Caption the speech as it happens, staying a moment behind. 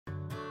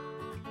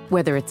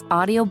Whether it's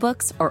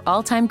audiobooks or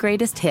all-time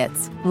greatest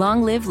hits,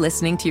 long live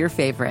listening to your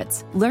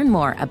favorites. Learn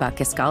more about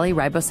Kisqali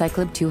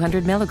Ribociclib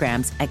 200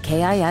 milligrams at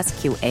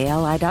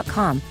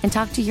KISQALI.com and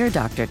talk to your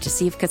doctor to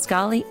see if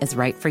Kisqali is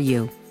right for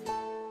you.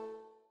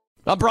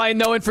 I'm Brian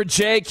Noen for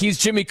Jake. He's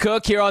Jimmy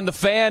Cook here on The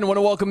Fan. Want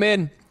to welcome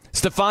in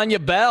Stephania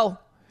Bell,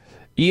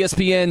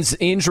 ESPN's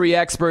injury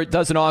expert,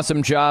 does an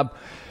awesome job.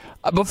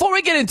 Before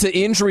we get into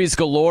injuries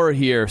galore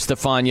here,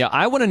 Stephania,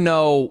 I want to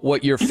know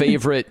what your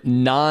favorite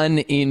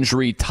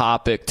non-injury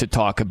topic to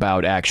talk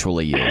about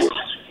actually is.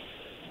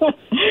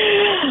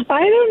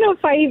 I don't know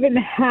if I even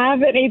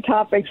have any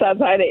topics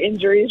outside of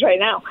injuries right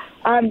now.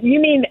 You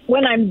mean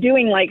when I'm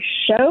doing like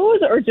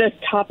shows or just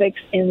topics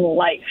in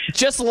life?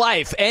 Just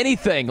life,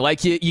 anything.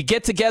 Like you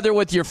get together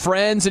with your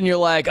friends and you're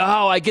like,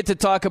 oh, I get to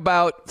talk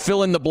about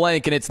fill in the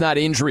blank and it's not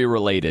injury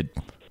related.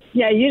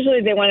 Yeah,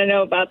 usually they want to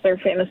know about their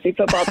fantasy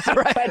football team.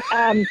 Right. But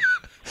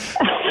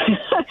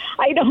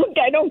I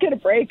don't get a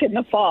break in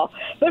the fall.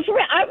 But for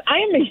me, I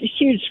am a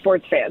huge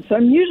sports fan, so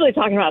I'm usually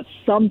talking about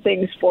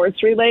something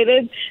sports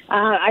related.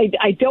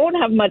 I don't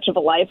have much of a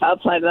life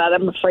outside of that,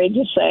 I'm afraid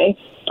to say.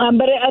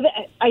 But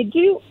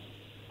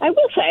I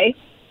will say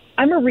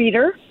I'm a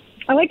reader.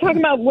 I like talking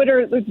about what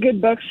are the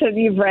good books that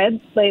you've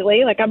read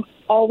lately. Like I'm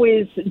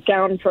always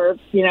down for,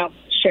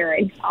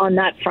 sharing on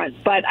that front.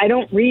 But I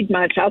don't read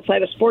much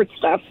outside of sports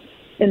stuff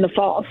in the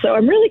fall. So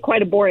I'm really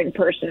quite a boring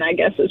person, I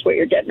guess, is what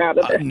you're getting out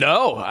of this.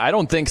 No, I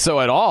don't think so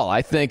at all.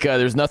 I think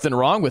there's nothing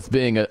wrong with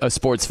being a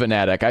sports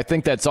fanatic. I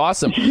think that's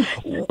awesome.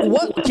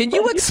 Can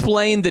you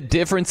explain the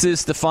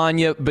differences,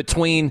 Stephania,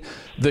 between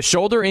the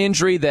shoulder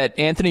injury that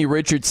Anthony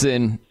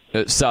Richardson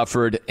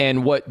suffered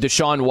and what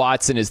Deshaun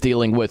Watson is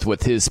dealing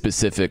with his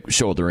specific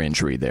shoulder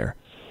injury there?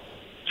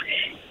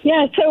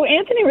 Yeah, so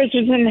Anthony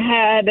Richardson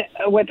had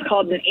what's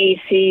called an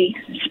AC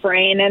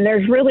sprain, and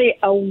there's really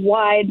a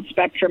wide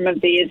spectrum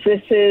of these.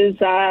 This is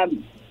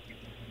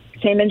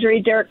same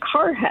injury Derek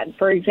Carr had,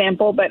 for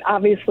example, but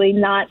obviously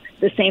not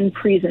the same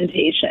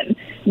presentation,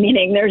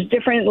 meaning there's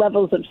different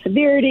levels of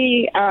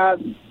severity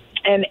and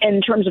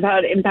in terms of how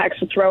it impacts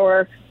the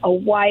thrower, a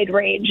wide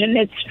range. And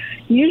it's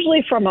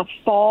usually from a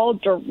fall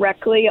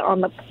directly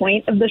on the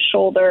point of the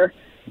shoulder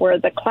where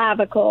the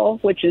clavicle,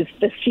 which is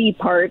the C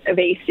part of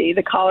AC,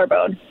 the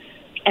collarbone,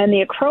 and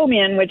the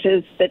acromion, which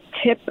is the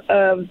tip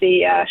of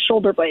the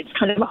shoulder blade. It's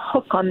kind of a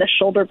hook on the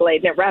shoulder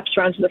blade, and it wraps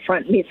around to the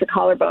front and meets the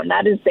collarbone.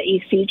 That is the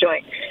AC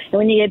joint. And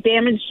when you get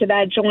damage to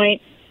that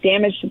joint,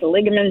 damage to the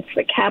ligaments,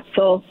 the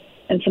capsule,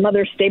 and some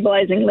other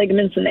stabilizing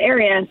ligaments in the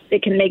area,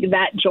 it can make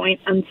that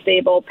joint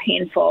unstable,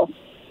 painful.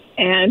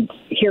 And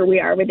here we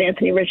are with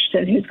Anthony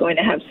Richardson, who's going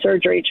to have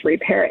surgery to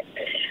repair it.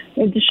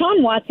 In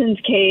Deshaun Watson's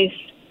case,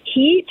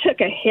 he took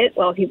a hit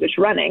while he was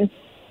running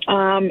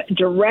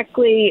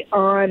directly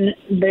on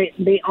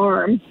the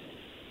arm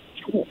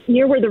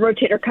near where the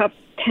rotator cuff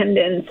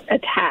tendons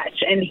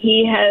attach. And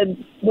he had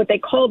what they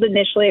called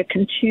initially a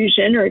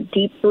contusion or a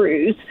deep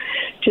bruise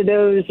to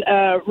those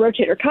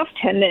rotator cuff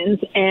tendons.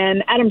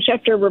 And Adam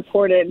Schefter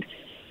reported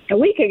a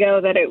week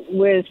ago that it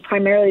was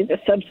primarily the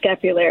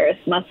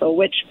subscapularis muscle,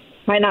 which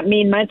might not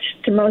mean much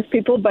to most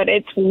people, but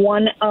it's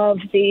one of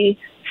the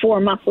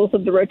four muscles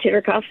of the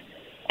rotator cuff.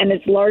 And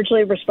it's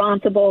largely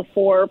responsible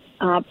for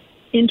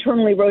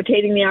internally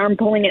rotating the arm,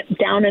 pulling it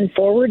down and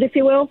forward, if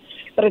you will.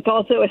 But it's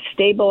also a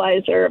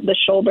stabilizer of the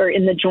shoulder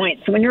in the joint.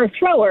 So when you're a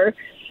thrower,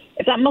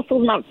 if that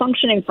muscle is not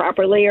functioning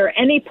properly or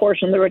any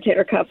portion of the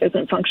rotator cuff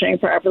isn't functioning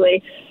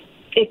properly,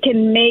 it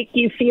can make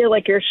you feel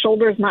like your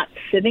shoulder's not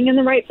sitting in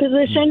the right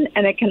position,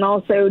 and it can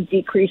also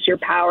decrease your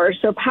power.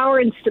 So power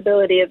and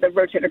stability of the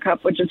rotator cuff,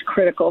 which is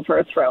critical for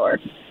a thrower.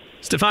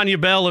 Stephania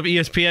Bell of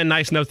ESPN,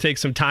 nice enough to take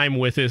some time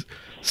with us.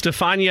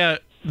 Stephania,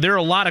 there are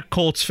a lot of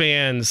Colts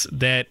fans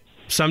that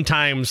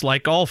sometimes,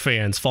 like all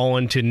fans, fall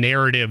into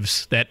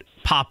narratives that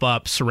pop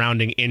up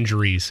surrounding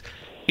injuries.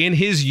 In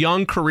his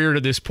young career to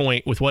this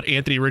point, with what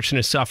Anthony Richardson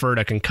has suffered,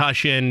 a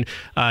concussion,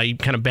 he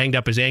kind of banged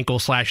up his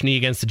ankle/knee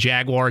against the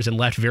Jaguars and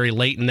left very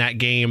late in that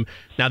game.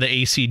 Now the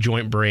AC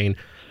joint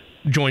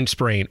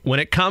sprain. When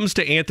it comes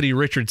to Anthony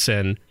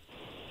Richardson,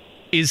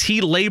 is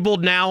he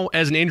labeled now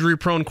as an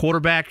injury-prone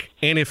quarterback?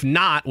 And if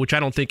not, which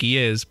I don't think he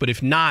is, but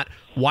if not,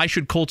 why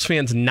should Colts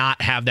fans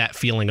not have that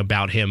feeling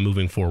about him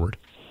moving forward?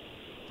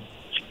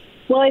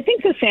 Well, I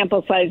think the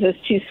sample size is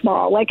too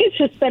small. Like, it's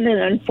just been an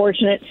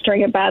unfortunate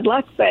string of bad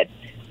luck, but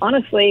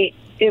honestly,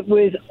 it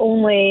was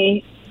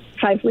only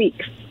 5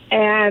 weeks.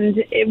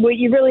 And what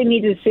you really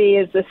need to see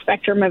is the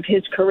spectrum of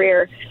his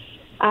career.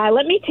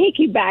 Let me take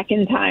you back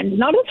in time.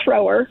 Not a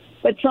thrower,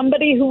 but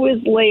somebody who was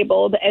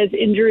labeled as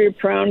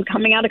injury-prone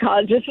coming out of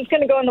college. This is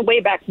going to go in the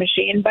Wayback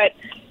Machine, but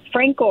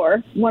Frank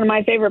Gore, one of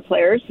my favorite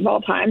players of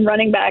all time,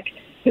 running back,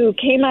 who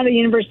came out of the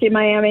University of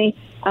Miami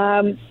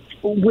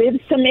with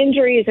some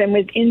injuries and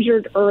was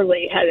injured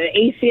early, had an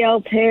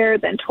ACL tear,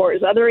 then tore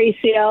his other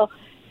ACL,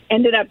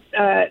 ended up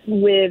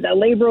with a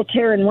labral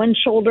tear in one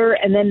shoulder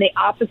and then the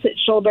opposite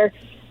shoulder.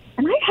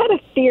 And I had a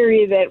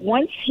theory that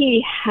once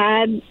he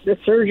had the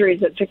surgeries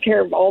that took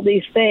care of all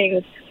these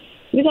things,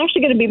 he was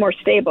actually going to be more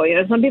stable.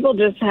 Some people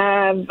just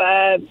have,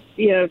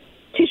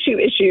 tissue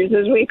issues,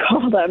 as we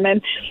call them.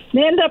 And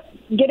they end up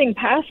getting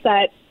past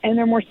that, and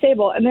they're more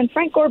stable. And then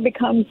Frank Gore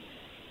becomes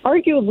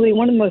arguably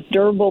one of the most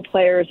durable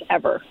players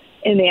ever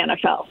in the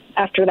NFL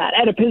after that,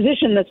 at a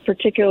position that's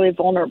particularly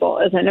vulnerable,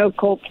 as I know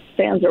Colts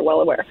fans are well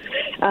aware,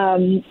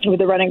 with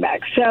the running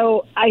back.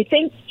 So I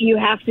think you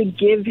have to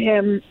give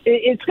him –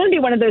 it's going to be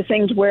one of those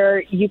things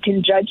where you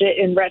can judge it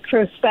in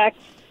retrospect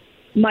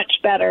much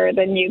better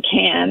than you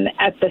can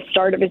at the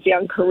start of his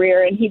young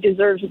career, and he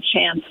deserves a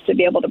chance to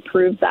be able to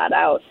prove that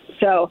out.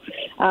 So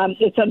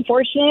it's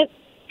unfortunate.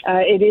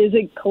 It is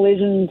a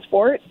collision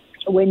sport.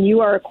 When you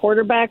are a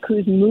quarterback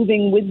who's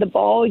moving with the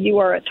ball, you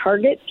are a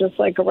target, just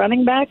like a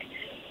running back.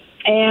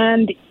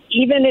 And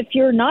even if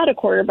you're not a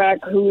quarterback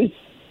who's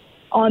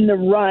on the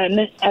run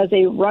as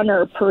a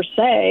runner per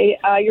se,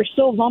 you're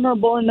still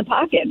vulnerable in the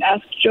pocket.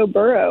 Ask Joe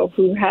Burrow,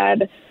 who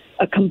had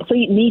a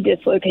complete knee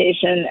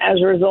dislocation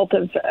as a result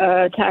of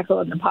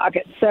tackle in the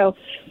pocket. So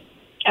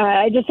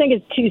I just think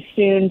it's too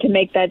soon to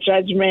make that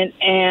judgment,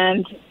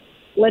 and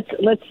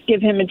let's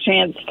give him a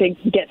chance to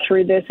get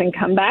through this and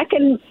come back,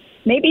 and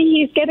maybe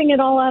he's getting it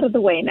all out of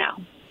the way now.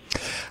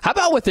 How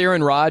about with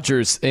Aaron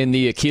Rodgers in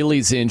the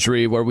Achilles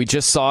injury, where we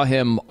just saw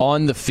him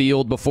on the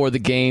field before the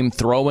game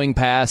throwing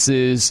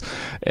passes,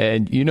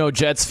 and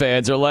Jets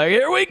fans are like,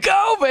 "Here we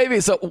go, baby!"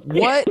 So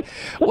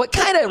what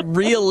kind of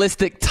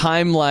realistic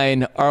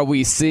timeline are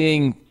we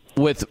seeing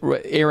with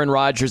Aaron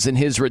Rodgers and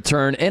his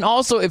return? And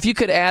also, if you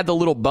could add the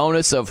little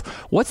bonus of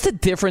what's the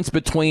difference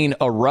between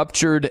a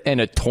ruptured and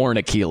a torn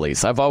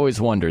Achilles? I've always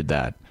wondered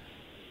that.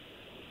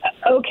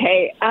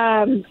 Okay.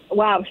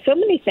 Wow. So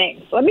many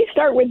things. Let me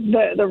start with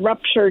the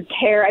ruptured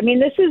tear. I mean,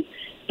 this is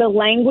the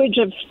language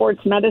of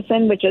sports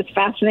medicine, which is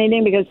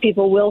fascinating because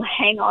people will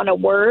hang on a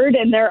word.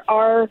 And there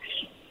are,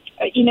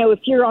 if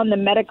you're on the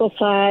medical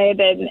side,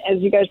 and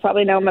as you guys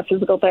probably know, I'm a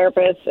physical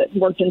therapist that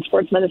worked in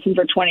sports medicine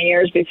for 20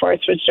 years before I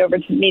switched over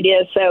to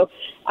media. So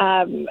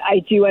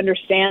I do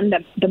understand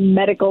the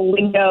medical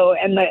lingo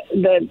and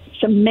the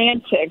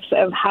semantics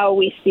of how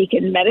we speak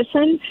in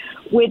medicine,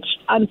 which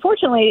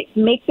unfortunately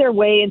make their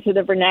way into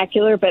the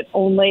vernacular, but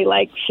only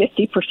like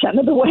 50%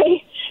 of the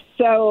way.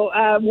 So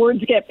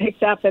words get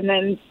picked up, and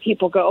then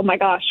people go, "Oh my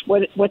gosh,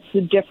 what's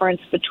the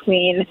difference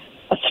between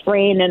a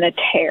sprain and a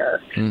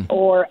tear,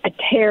 or a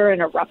tear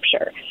and a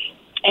rupture?"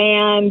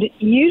 And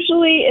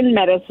usually in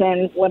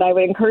medicine, what I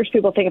would encourage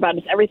people to think about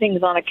is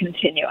everything's on a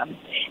continuum.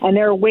 And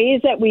there are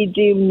ways that we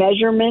do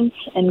measurements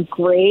and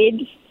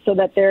grades so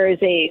that there is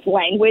a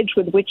language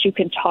with which you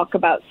can talk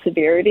about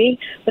severity.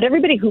 But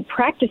everybody who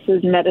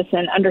practices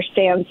medicine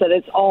understands that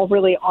it's all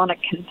really on a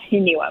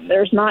continuum.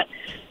 There's not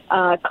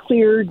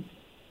clear,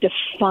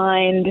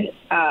 defined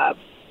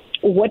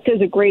what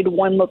does a grade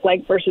 1 look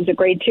like versus a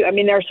grade 2. I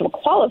mean, there are some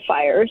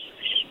qualifiers.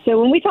 So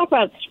when we talk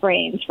about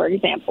sprains, for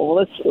example,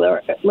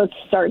 let's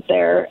start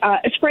there.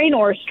 A sprain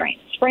or a strain.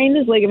 Sprain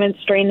is ligament,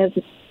 strain is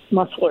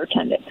muscle or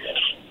tendon.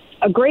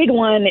 A grade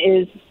 1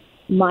 is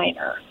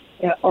minor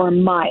or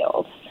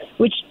mild,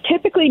 which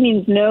typically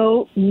means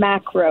no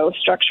macro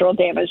structural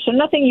damage. So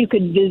nothing you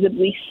could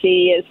visibly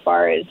see as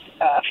far as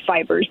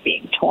fibers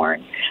being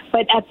torn.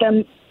 But at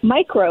the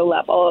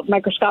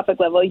microscopic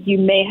level, you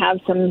may have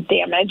some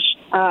damage.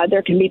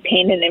 There can be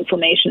pain and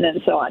inflammation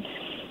and so on.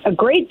 A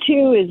grade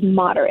 2 is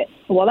moderate.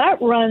 Well, that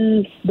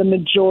runs the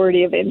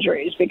majority of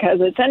injuries because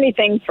it's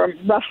anything from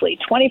roughly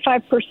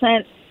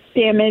 25%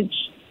 damage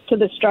to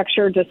the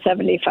structure to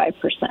 75%.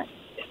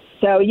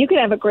 So you can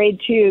have a grade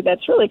 2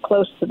 that's really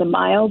close to the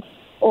mild,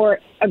 or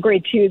a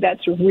grade 2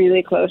 that's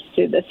really close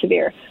to the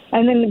severe.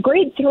 And then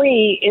grade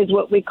 3 is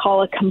what we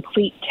call a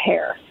complete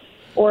tear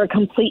or a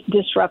complete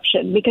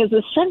disruption, because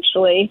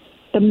essentially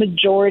the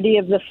majority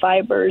of the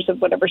fibers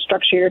of whatever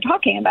structure you're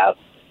talking about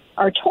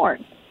are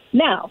torn.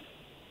 Now,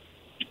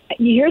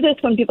 you hear this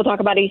when people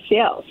talk about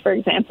ACLs, for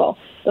example.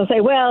 They'll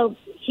say, well,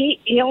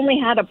 he only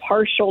had a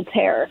partial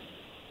tear.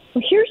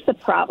 Well, here's the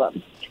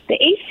problem. The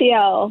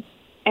ACL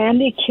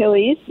and the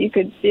Achilles, you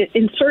could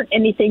insert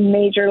anything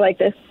major like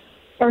this,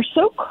 are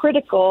so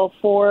critical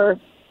for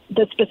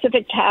the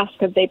specific task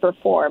that they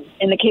perform.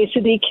 In the case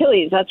of the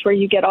Achilles, that's where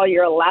you get all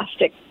your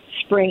elastic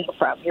spring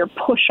from, your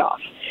push-off.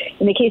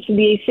 In the case of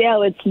the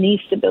ACL, it's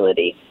knee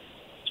stability.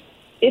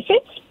 If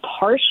it's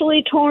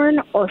partially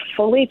torn or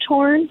fully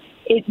torn,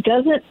 it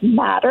doesn't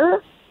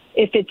matter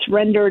if it's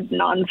rendered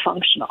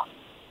non-functional.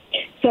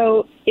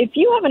 So if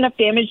you have enough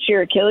damage to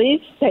your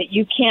Achilles that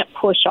you can't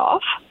push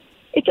off,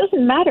 it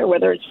doesn't matter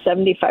whether it's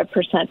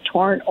 75%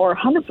 torn or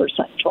 100%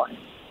 torn.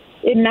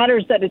 It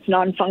matters that it's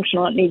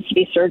non-functional. It needs to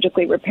be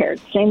surgically repaired.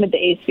 Same with the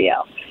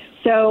ACL.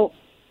 So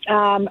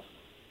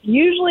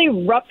usually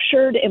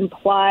ruptured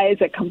implies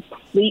a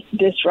complete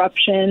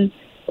disruption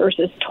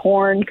versus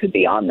torn could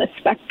be on the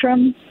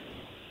spectrum.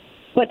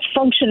 But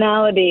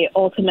functionality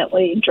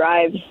ultimately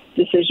drives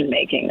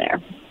decision-making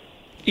there.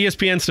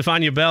 ESPN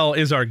Stephania Bell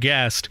is our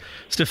guest.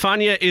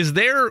 Stephania, is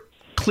there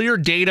clear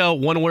data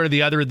one way or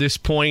the other at this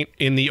point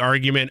in the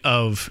argument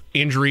of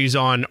injuries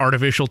on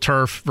artificial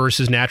turf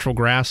versus natural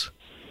grass?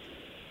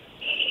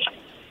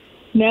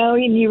 No,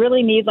 and you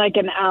really need like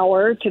an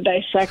hour to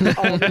dissect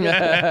all of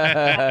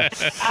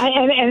this.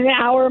 And an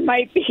hour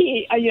might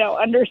be,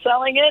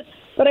 underselling it.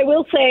 But I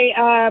will say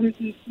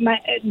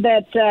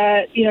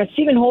that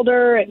Stephen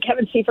Holder and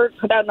Kevin Seifert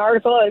put out an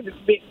article.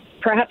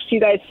 Perhaps you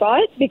guys saw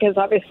it because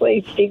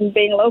obviously Stephen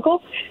being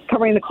local,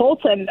 covering the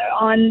Colts, and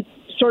on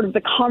sort of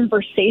the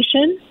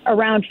conversation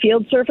around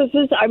field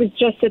surfaces. I was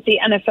just at the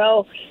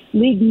NFL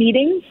league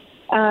meetings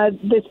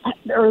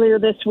earlier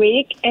this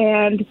week,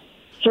 and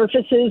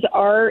surfaces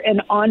are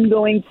an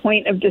ongoing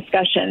point of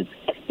discussion.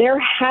 There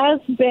has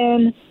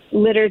been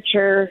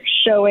literature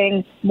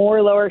showing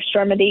more lower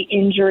extremity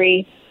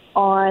injury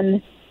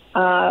on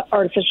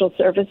artificial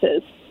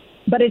surfaces,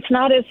 but it's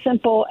not as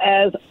simple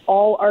as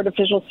all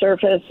artificial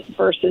surface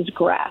versus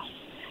grass,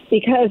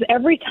 because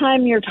every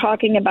time you're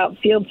talking about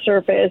field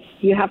surface,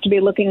 you have to be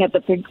looking at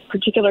the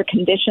particular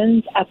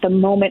conditions at the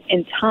moment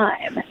in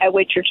time at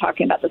which you're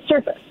talking about the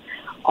surface.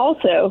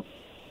 Also,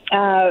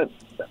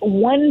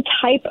 one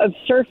type of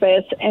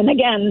surface, and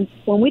again,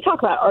 when we talk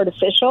about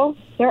artificial,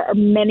 there are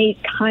many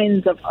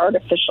kinds of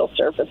artificial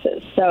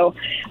surfaces. So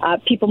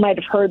people might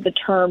have heard the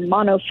term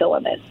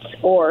monofilament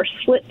or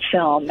slit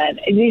film,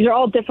 and these are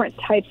all different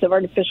types of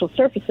artificial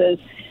surfaces.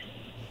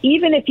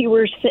 Even if you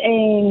were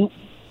saying,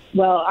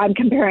 well, I'm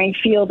comparing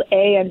field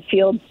A and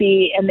field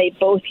B, and they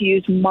both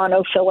use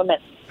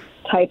monofilament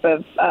type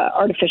of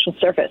artificial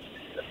surface,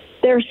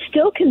 there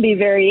still can be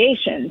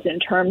variations in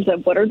terms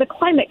of what are the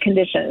climate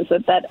conditions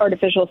that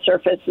artificial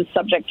surface is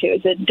subject to.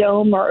 Is it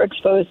dome or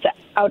exposed to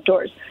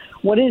outdoors?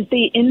 What is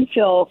the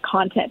infill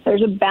content?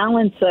 There's a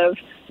balance of,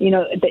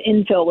 the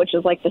infill, which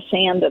is like the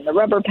sand and the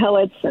rubber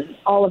pellets and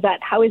all of that.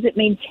 How is it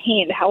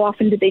maintained? How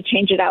often do they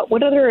change it out?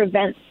 What other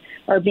events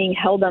are being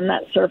held on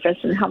that surface,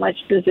 and how much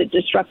does it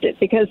disrupt it?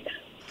 Because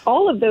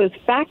all of those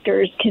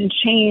factors can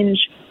change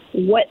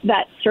what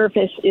that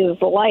surface is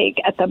like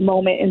at the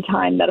moment in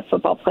time that a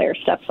football player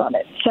steps on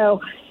it.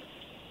 So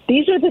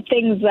these are the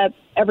things that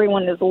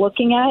everyone is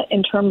looking at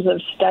in terms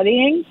of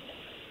studying.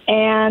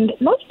 And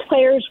most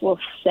players will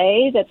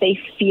say that they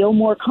feel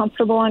more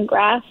comfortable on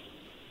grass.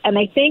 And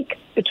I think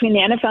between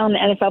the NFL and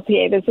the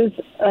NFLPA, this is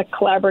a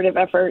collaborative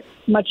effort,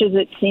 much as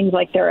it seems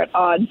like they're at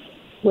odds,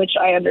 which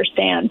I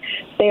understand.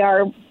 They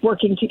are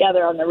working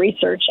together on the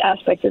research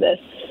aspect of this.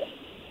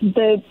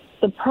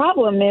 The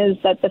problem is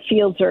that the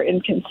fields are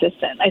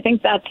inconsistent. I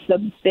think that's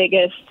the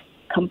biggest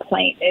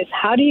complaint, is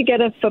how do you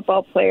get a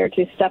football player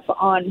to step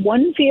on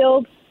one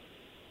field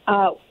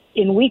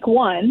in week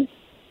one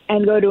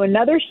and go to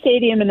another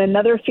stadium and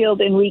another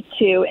field in week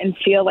two and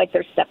feel like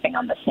they're stepping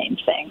on the same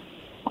thing?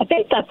 I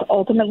think that's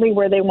ultimately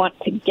where they want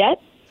to get,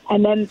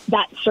 and then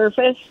that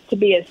surface to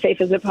be as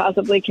safe as it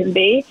possibly can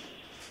be.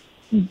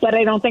 But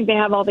I don't think they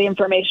have all the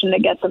information to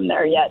get them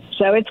there yet.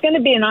 So it's going to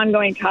be an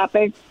ongoing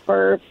topic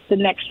for the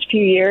next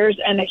few years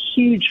and a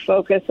huge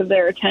focus of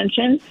their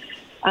attention.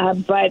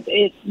 But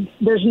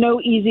there's no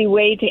easy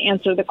way to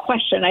answer the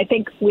question. I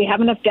think we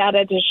have enough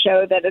data to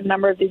show that a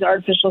number of these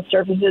artificial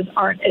surfaces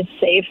aren't as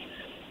safe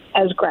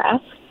as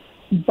grass.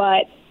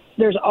 But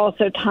there's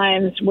also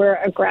times where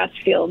a grass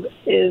field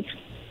is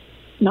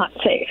not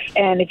safe.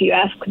 And if you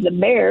ask the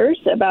Bears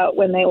about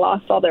when they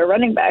lost all their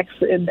running backs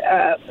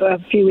a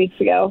few weeks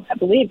ago, I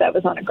believe that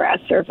was on a grass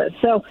surface.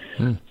 So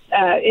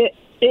it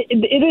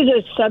is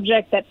a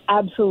subject that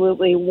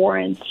absolutely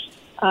warrants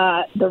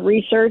the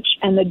research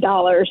and the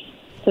dollars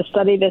to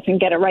study this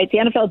and get it right. The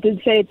NFL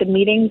did say at the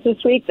meetings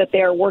this week that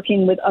they are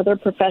working with other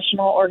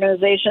professional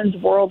organizations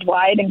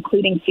worldwide,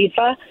 including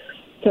FIFA,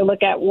 to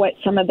look at what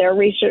some of their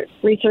research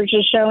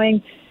is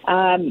showing.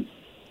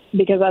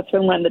 Because that's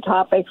been one of the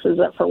topics, is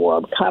that for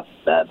World Cup,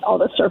 that all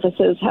the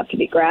surfaces have to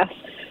be grass.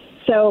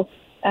 So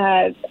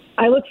I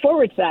look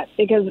forward to that,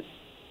 because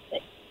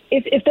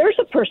if there's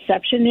a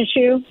perception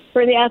issue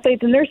for the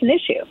athlete, then there's an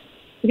issue.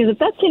 Because if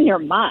that's in your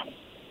mind,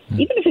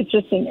 even if it's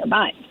just in your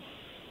mind,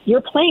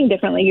 you're playing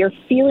differently, you're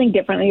feeling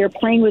differently, you're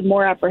playing with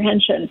more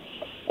apprehension.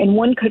 And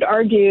one could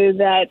argue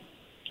that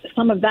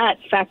some of that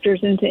factors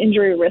into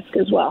injury risk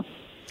as well.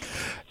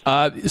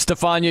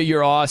 Stephania,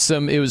 you're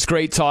awesome. It was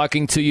great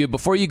talking to you.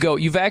 Before you go,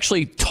 you've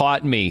actually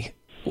taught me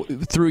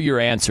through your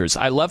answers.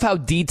 I love how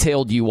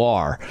detailed you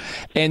are.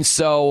 And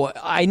so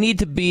I need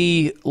to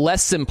be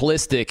less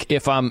simplistic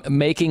if I'm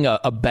making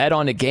a bet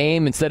on a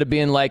game, instead of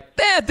being like,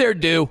 they're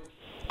due.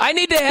 I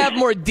need to have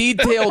more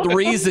detailed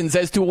reasons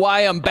as to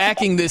why I'm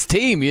backing this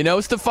team. You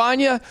know,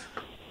 Stephania?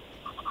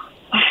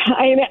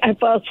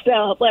 Well,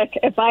 still, look,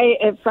 if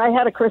I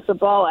had a crystal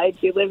ball,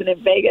 I'd be living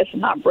in Vegas and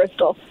not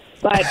Bristol.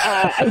 But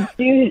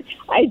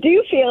I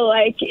do feel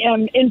like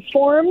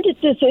informed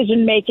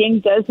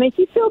decision-making does make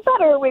you feel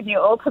better when you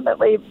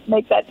ultimately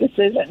make that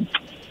decision.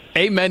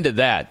 Amen to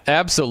that.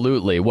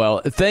 Absolutely.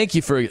 Well, thank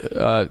you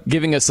for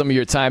giving us some of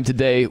your time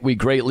today. We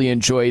greatly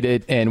enjoyed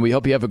it, and we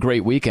hope you have a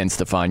great weekend,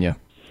 Stephania.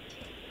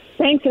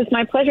 Thanks. It's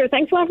my pleasure.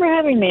 Thanks a lot for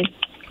having me.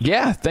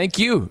 Yeah, thank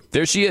you.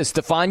 There she is,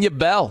 Stephania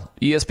Bell,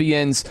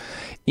 ESPN's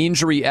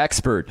injury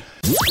expert.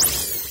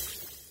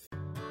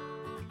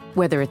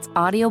 Whether it's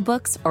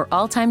audiobooks or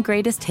all-time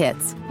greatest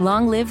hits,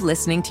 long live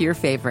listening to your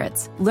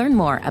favorites. Learn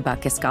more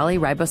about Kisqali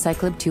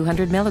Ribociclib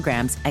 200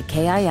 milligrams at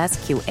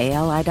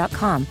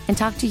KISQALI.com and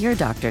talk to your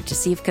doctor to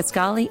see if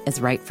Kisqali is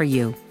right for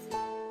you.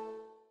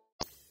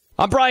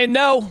 I'm Brian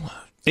Noe,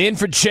 in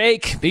for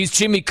Jake. He's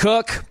Jimmy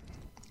Cook.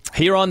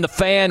 Here on The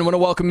Fan, I want to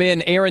welcome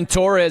in Aaron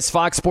Torres,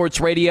 Fox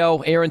Sports Radio,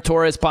 Aaron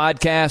Torres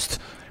podcast.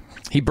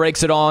 He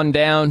breaks it on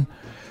down.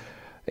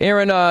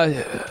 Aaron,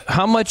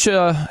 how much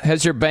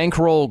has your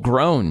bankroll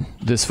grown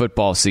this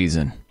football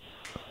season?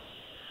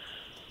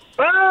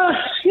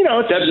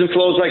 It ebbs and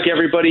flows like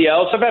everybody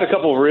else. I've had a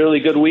couple really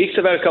good weeks.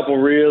 I've had a couple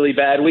really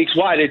bad weeks.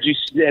 Why?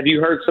 Have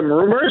you heard some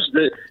rumors?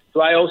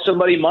 Do I owe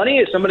somebody money?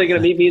 Is somebody going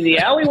to meet me in the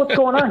alley? What's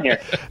going on here?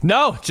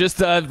 No,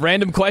 just a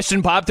random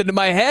question popped into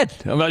my head.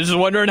 I'm just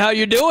wondering how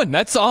you're doing.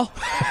 That's all.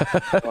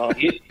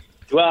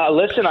 Well,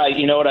 listen,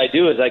 you know what I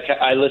do is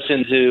I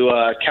listen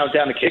to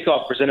Countdown to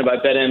Kickoff presented by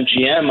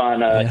BetMGM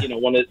on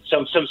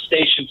some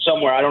station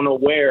somewhere. I don't know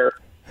where,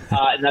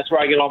 and that's where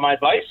I get all my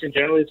advice. And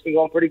generally, it's been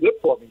going pretty good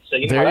for me. So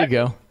there you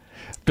go.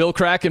 Bill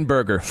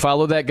Krakenberger.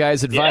 Follow that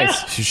guy's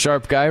advice. Yeah. He's a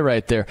sharp guy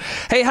right there.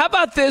 Hey, how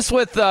about this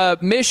with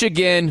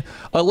Michigan,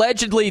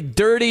 allegedly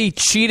dirty,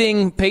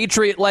 cheating,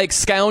 Patriot-like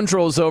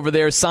scoundrels over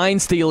there, sign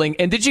stealing.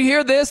 And did you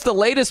hear this? The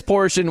latest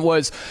portion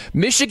was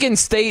Michigan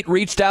State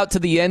reached out to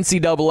the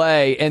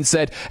NCAA and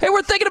said, hey,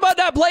 we're thinking about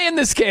not playing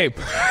this game.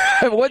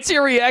 What's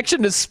your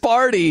reaction to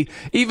Sparty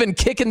even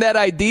kicking that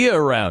idea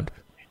around?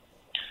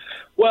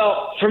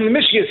 Well, from the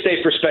Michigan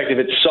State perspective,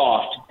 it's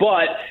soft.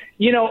 But,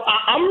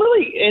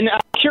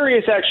 I'm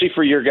curious actually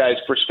for your guys'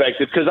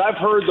 perspective, because I've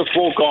heard the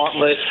full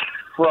gauntlet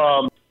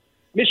from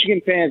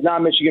Michigan fans,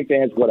 non-Michigan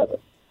fans, whatever.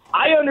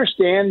 I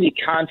understand the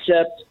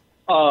concept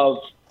of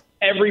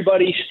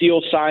everybody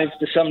steals signs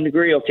to some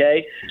degree,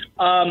 okay?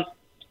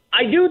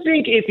 I do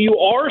think if you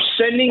are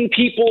sending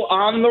people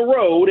on the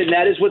road, and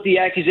that is what the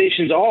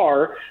accusations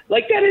are,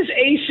 that is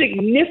a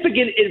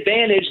significant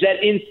advantage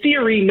that in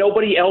theory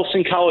nobody else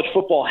in college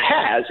football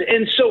has.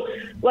 And so,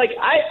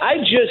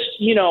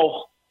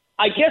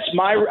 I guess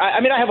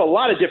I have a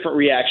lot of different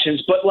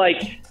reactions, but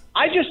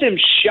I just am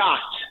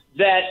shocked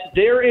that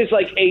there is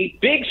a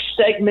big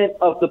segment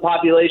of the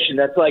population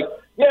that's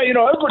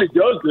everybody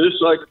does this.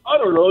 I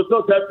don't know, it's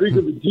not that big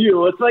of a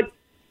deal. It's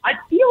I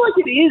feel like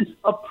it is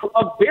a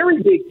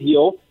very big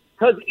deal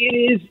because it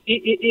is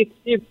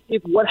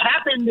if what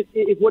happened,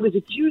 if what is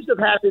accused of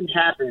happened.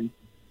 I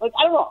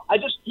don't know. I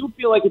just do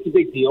feel like it's a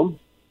big deal.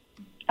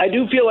 I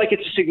do feel like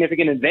it's a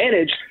significant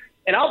advantage.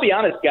 And I'll be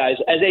honest, guys,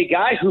 as a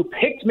guy who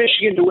picked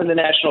Michigan to win the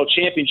national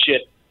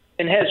championship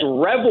and has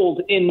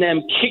reveled in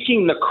them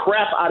kicking the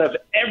crap out of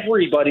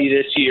everybody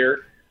this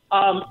year,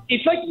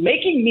 it's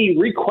making me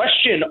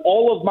re-question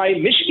all of my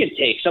Michigan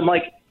takes. I'm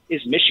like,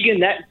 is Michigan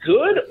that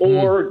good,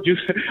 or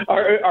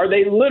are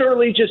they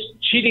literally just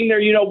cheating their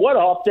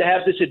off to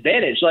have this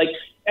advantage?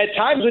 At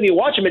times when you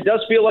watch them, it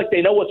does feel like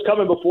they know what's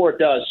coming before it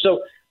does.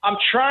 So I'm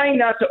trying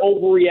not to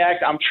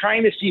overreact. I'm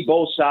trying to see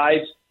both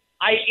sides.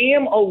 I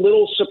am a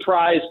little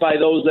surprised by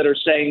those that are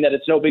saying that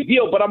it's no big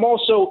deal, but I'm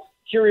also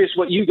curious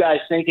what you guys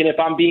think and if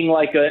I'm being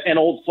an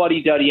old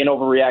fuddy-duddy and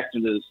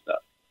overreacting to this stuff.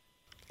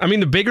 I mean,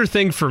 the bigger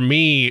thing for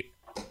me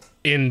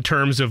in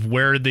terms of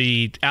where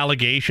the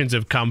allegations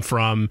have come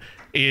from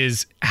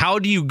is how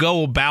do you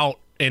go about,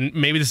 and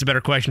maybe this is a better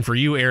question for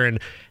you, Aaron,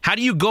 how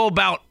do you go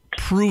about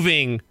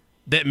proving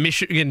that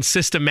Michigan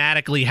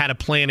systematically had a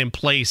plan in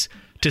place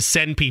to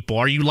send people?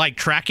 Are you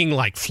tracking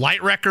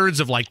flight records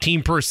of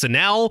team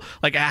personnel?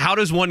 How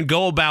does one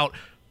go about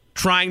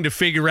trying to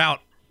figure out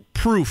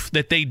proof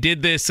that they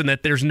did this and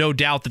that there's no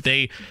doubt that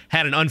they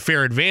had an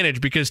unfair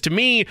advantage? Because to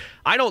me,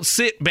 I don't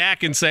sit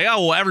back and say,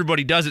 oh, well,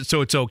 everybody does it, so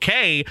it's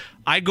okay.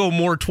 I go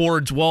more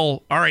towards,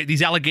 well, all right,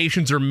 these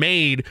allegations are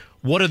made.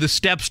 What are the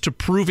steps to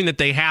proving that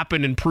they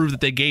happened and prove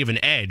that they gave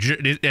an edge?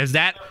 Has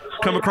that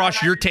come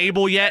across your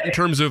table yet in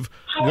terms of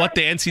what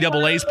the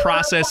NCAA's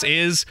process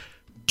is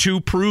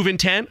to prove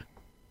intent?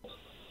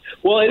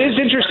 Well, it is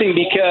interesting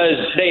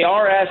because they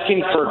are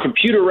asking for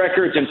computer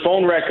records and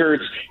phone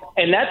records,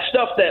 and that's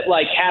stuff that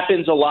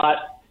happens a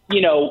lot,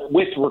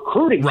 with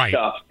recruiting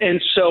stuff. And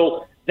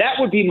so that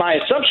would be my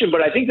assumption,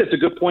 but I think that's a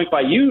good point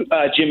by you,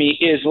 Jimmy,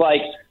 is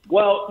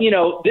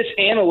this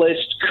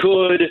analyst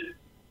could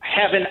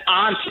have an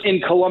aunt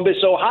in Columbus,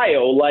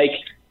 Ohio.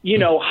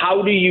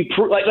 How do you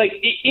prove,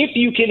 if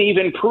you can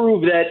even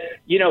prove that,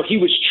 he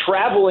was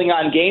traveling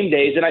on game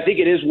days. And I think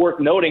it is worth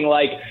noting,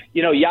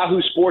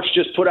 Yahoo Sports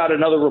just put out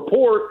another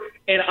report,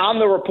 and on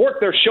the report,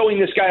 they're showing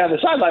this guy on the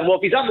sideline. Well,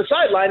 if he's on the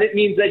sideline, it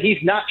means that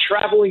he's not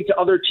traveling to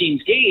other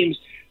teams' games.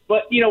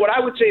 But, what I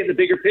would say in the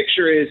bigger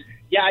picture is,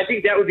 I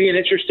think that would be an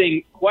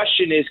interesting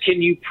question is,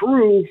 can you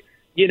prove,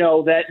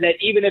 that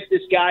even if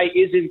this guy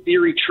is in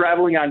theory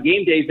traveling on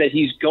game days, that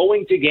he's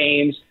going to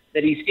games,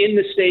 that he's in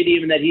the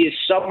stadium, and that he is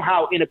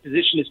somehow in a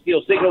position to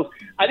steal signals?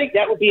 I think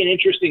that would be an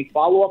interesting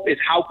follow-up is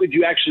how could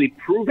you actually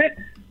prove it?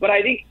 But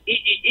I think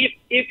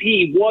if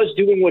he was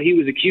doing what he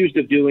was accused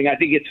of doing, I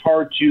think it's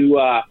hard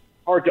to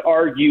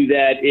argue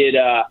that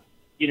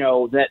it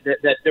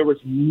that there was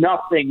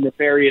nothing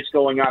nefarious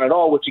going on at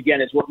all, which,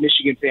 again, is what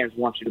Michigan fans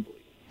want you to believe.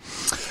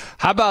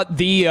 How about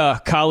the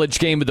college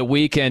game of the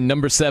weekend?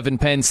 Number 7,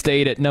 Penn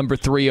State at number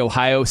 3,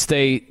 Ohio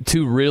State.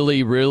 Two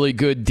really, really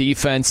good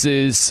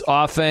defenses.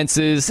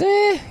 Offenses,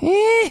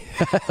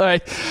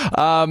 Right.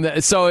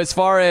 So as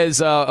far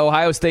as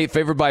Ohio State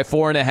favored by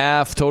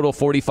 4.5, total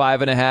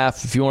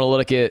 45.5. If you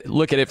want to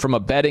look at it from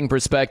a betting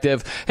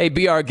perspective, hey,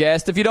 be our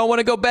guest. If you don't want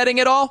to go betting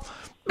at all,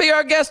 be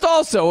our guest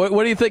also.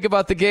 What do you think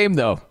about the game,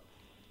 though?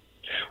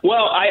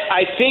 Well,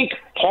 I think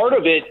part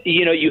of it,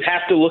 you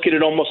have to look at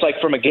it almost like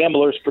from a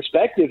gambler's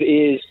perspective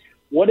is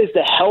what is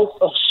the health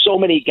of so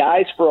many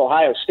guys for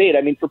Ohio State?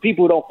 I mean, for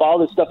people who don't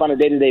follow this stuff on a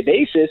day-to-day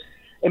basis,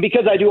 and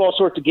because I do all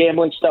sorts of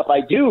gambling stuff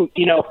I do,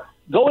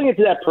 going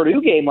into that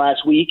Purdue game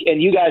last week,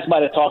 and you guys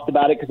might have talked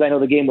about it because I know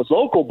the game was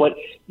local, but,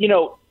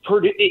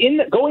 Purdue,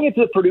 going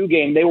into the Purdue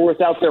game, they were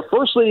without their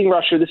first leading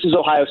rusher. This is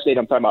Ohio State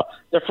I'm talking about.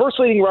 Their first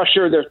leading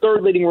rusher, their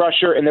third leading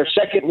rusher, and their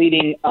second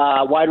leading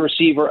wide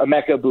receiver,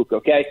 Emeka Egbuka,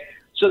 okay?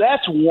 So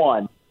that's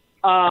one.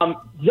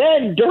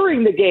 Then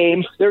during the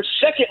game, their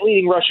second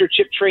leading rusher,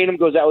 Chip Trayanum,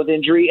 goes out with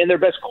injury, and their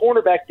best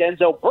cornerback,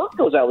 Denzel Burke,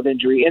 goes out with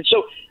injury. And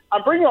so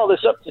I'm bringing all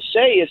this up to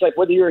say is like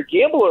whether you're a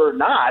gambler or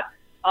not,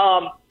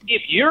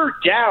 if you're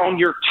down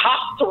your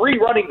top 3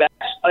 running backs,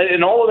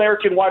 an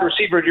All-American wide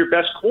receiver, and your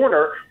best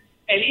corner,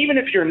 and even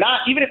if you're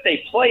not, even if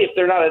they play, if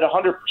they're not at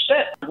 100%,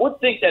 I would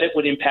think that it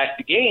would impact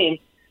the game.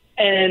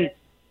 And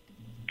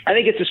I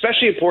think it's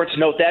especially important to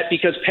note that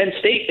because Penn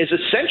State is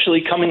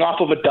essentially coming off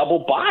of a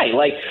double bye.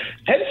 Like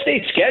Penn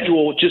State's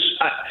schedule just,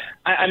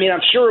 I mean, I'm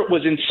sure it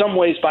was in some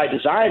ways by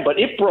design, but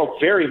it broke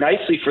very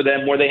nicely for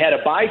them where they had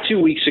a bye 2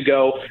 weeks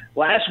ago.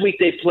 Last week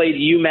they played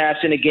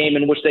UMass in a game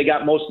in which they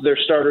got most of their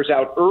starters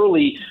out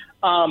early.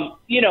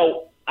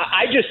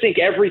 I just think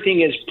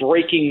everything is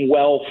breaking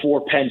well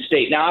for Penn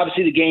State. Now,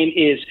 obviously the game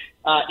is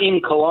in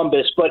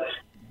Columbus, but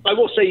I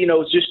will say,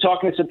 just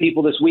talking to some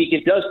people this week,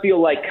 it does feel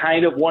like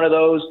kind of one of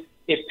those,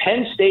 if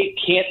Penn State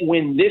can't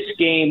win this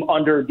game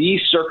under these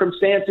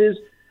circumstances,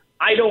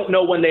 I don't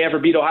know when they ever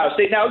beat Ohio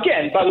State. Now,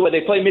 again, by the way,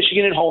 they play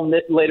Michigan at home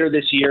later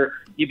this year.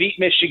 You beat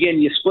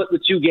Michigan, you split the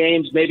 2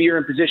 games, maybe you're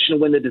in position to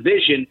win the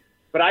division.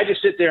 But I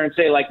just sit there and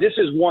say, like, this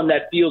is one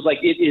that feels like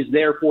it is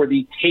there for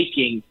the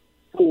taking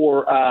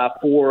for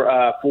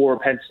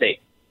Penn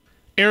State.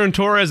 Aaron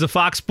Torres of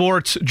Fox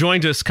Sports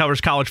joins us,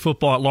 covers college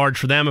football at large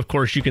for them. Of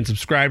course, you can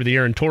subscribe to the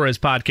Aaron Torres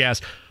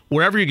podcast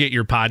wherever you get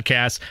your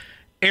podcasts.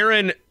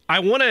 Aaron, I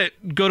want to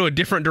go to a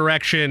different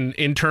direction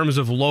in terms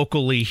of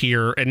locally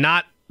here, and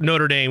not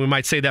Notre Dame. We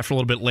might say that for a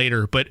little bit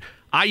later, but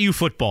IU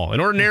football.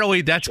 And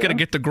ordinarily, that's going to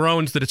get the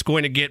groans that it's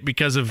going to get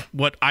because of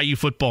what IU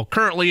football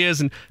currently is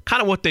and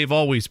kind of what they've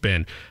always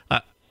been.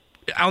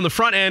 On the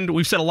front end,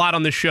 we've said a lot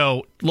on this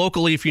show.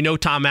 Locally, if you know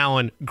Tom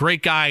Allen,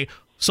 great guy,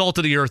 salt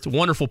of the earth,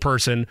 wonderful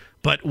person,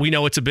 but we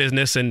know it's a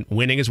business and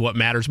winning is what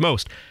matters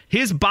most.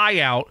 His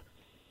buyout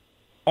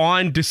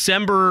on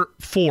December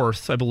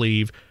 4th, I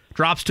believe,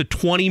 drops to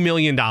 $20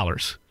 million.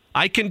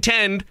 I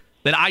contend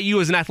that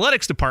IU as an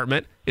athletics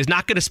department is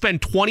not going to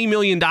spend $20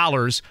 million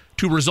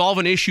to resolve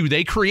an issue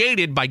they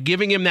created by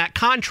giving him that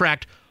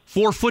contract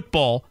for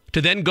football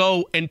to then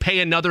go and pay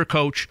another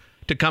coach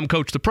to come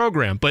coach the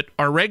program. But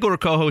our regular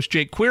co-host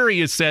Jake Query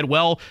has said,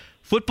 well,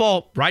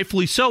 football,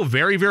 rightfully so,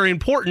 very, very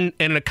important.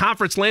 And in a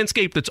conference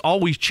landscape that's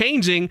always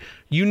changing,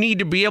 you need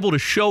to be able to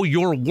show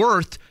your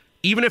worth,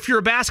 even if you're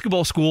a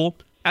basketball school,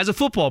 as a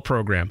football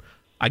program.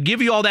 I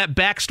give you all that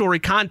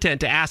backstory content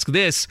to ask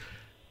this.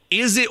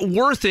 Is it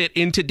worth it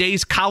in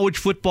today's college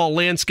football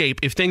landscape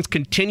if things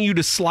continue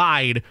to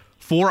slide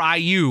for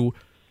IU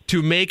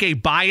to make a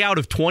buyout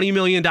of $20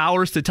 million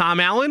to Tom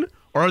Allen?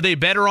 Or are they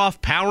better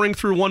off powering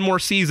through one more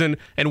season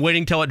and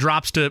waiting till it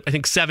drops to, I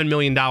think, $7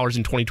 million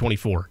in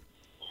 2024?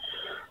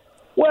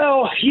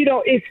 Well,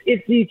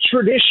 it's the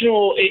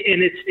traditional,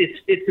 and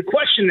it's the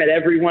question that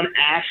everyone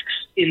asks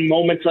in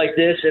moments like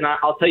this, and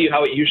I'll tell you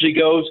how it usually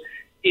goes.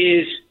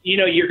 Is,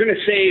 you're going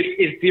to save,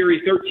 in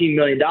theory, $13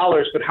 million,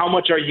 but how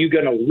much are you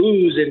going to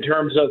lose in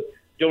terms of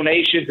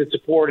donations and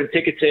support and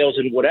ticket sales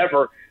and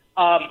whatever?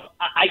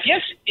 I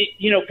guess,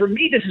 for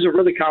me, this is a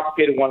really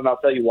complicated one, and I'll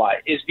tell you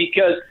why. Is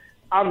because,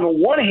 on the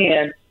one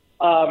hand,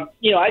 I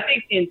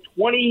think in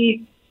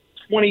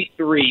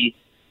 2023,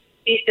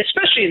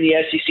 especially in the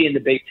SEC and the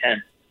Big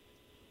Ten,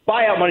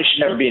 buyout money should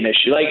never be an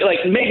issue.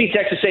 Like maybe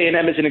Texas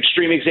A&M is an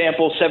extreme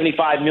example,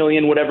 $75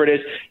 million, whatever it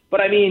is.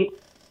 But, I mean,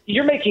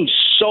 you're making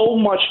so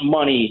much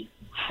money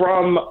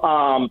from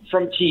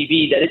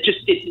TV that it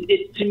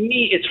to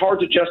me it's hard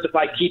to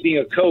justify keeping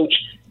a coach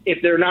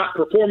if they're not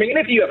performing. And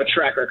if you have a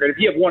track record, if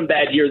you have one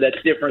bad year,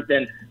 that's different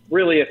than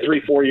really a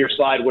 3-4 year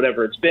slide,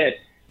 whatever it's been.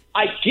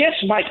 I guess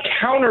my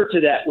counter to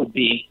that would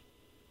be,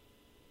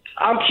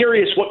 I'm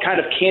curious what kind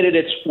of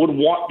candidates would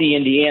want the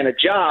Indiana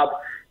job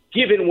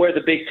given where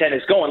the Big Ten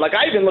is going. Like,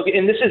 I even look at,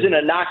 and this isn't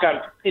a knock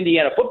on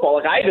Indiana football,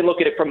 like, I even look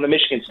at it from the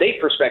Michigan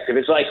State perspective.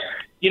 It's like,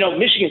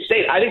 Michigan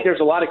State, I think there's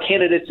a lot of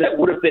candidates that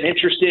would have been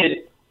interested,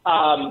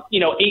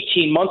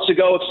 18 months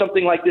ago if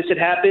something like this had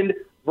happened,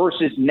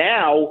 versus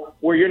now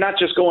where you're not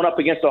just going up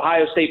against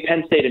Ohio State,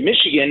 Penn State, and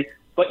Michigan,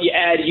 but you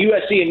add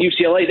USC and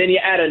UCLA, then you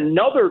add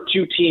another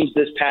 2 teams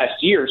this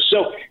past year.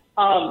 So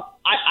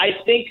I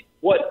think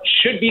what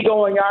should be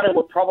going on and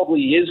what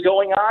probably is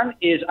going on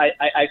is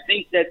I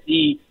think that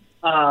the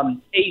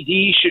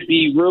AD should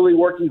be really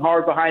working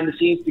hard behind the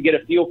scenes to get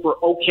a feel for,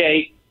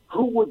 okay,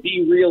 who would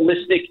be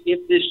realistic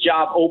if this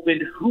job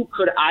opened? Who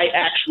could I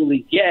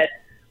actually get?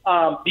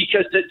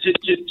 Because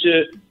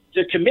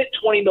to commit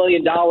 $20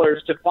 million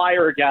to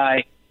fire a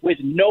guy with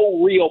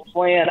no real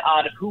plan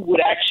on who would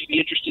actually be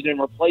interested in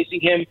replacing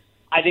him,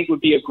 I think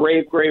would be a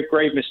grave, grave,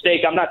 grave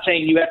mistake. I'm not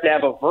saying you have to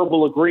have a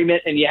verbal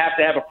agreement and you have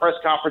to have a press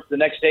conference the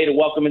next day to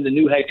welcome in the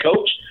new head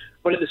coach.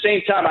 But at the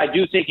same time, I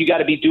do think you got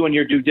to be doing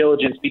your due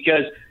diligence,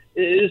 because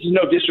this is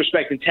no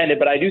disrespect intended,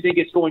 but I do think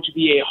it's going to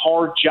be a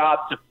hard job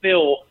to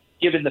fill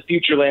given the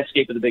future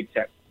landscape of the Big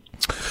Ten.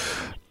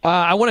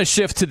 I want to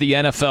shift to the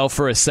NFL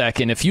for a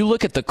second. If you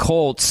look at the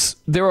Colts,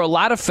 there were a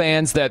lot of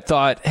fans that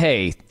thought,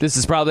 hey, this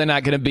is probably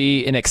not going to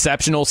be an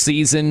exceptional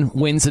season,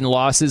 wins and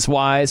losses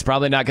wise,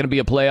 probably not going to be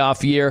a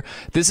playoff year.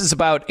 This is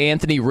about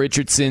Anthony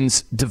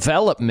Richardson's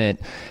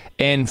development,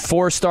 and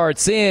 4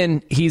 starts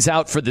in, he's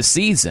out for the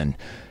season.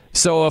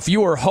 So if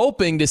you were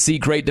hoping to see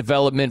great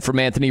development from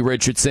Anthony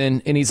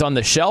Richardson and he's on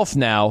the shelf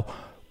now,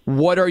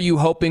 what are you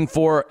hoping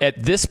for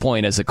at this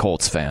point as a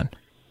Colts fan?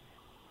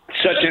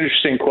 Such an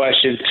interesting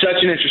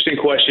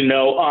question.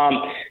 No.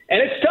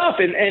 And it's tough.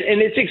 And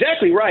it's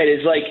exactly right.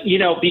 It's like,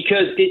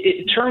 because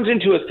it turns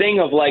into a thing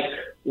of like,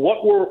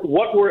 what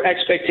were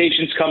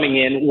expectations coming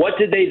in? What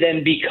did they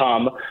then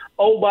become?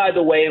 Oh, by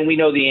the way, and we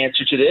know the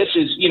answer to this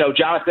is,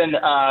 Jonathan,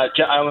 I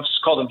almost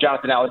called him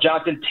Jonathan Allen.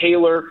 Jonathan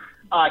Taylor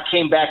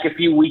came back a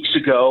few weeks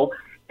ago.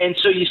 And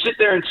so you sit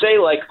there and say,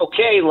 like,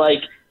 okay,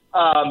 like,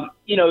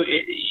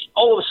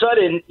 all of a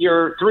sudden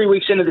you're 3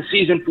 weeks into the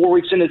season, 4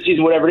 weeks into the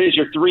season, whatever it is,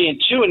 you're 3-2,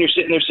 and you're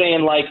sitting there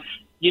saying, like,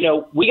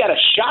 we got a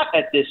shot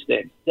at this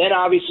thing. Then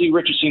obviously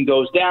Richardson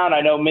goes down.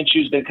 I know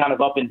Minshew's been kind of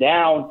up and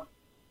down.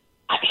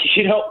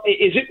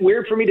 Is it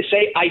weird for me to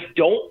say I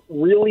don't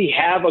really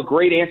have a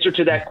great answer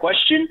to that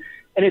question?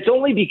 And it's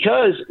only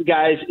because,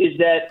 guys, is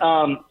that,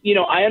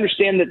 I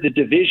understand that the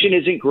division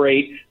isn't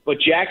great, but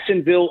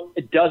Jacksonville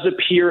does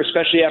appear,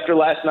 especially after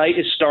last night,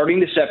 is starting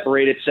to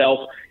separate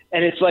itself.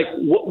 And it's like,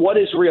 what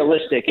is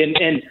realistic?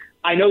 And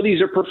I know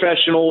these are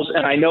professionals,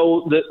 and I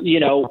know that,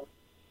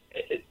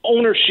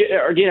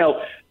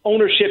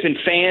 ownership and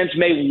fans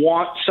may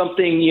want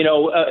something,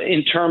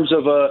 in terms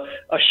of a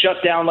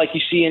shutdown like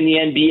you see in the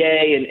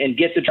NBA and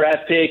get the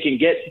draft pick and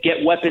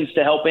get weapons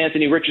to help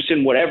Anthony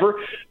Richardson, whatever.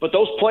 But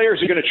those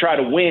players are going to try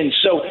to win.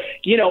 So,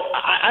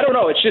 I don't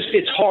know.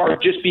 It's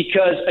hard just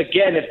because,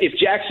 again, if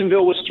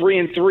Jacksonville was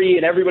 3-3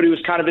 and everybody was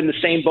kind of in the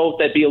same boat,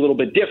 that'd be a little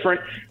bit different.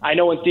 I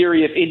know in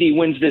theory, if Indy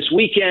wins this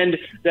weekend,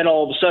 then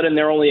all of a sudden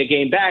they're only a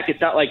game back.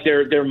 It's not like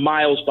they're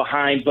miles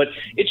behind, but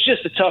it's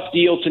just a tough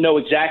deal to know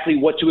exactly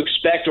what to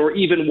expect or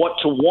even what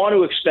to want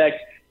to expect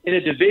in a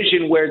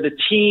division where the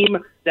team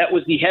that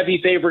was the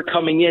heavy favorite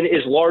coming in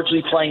is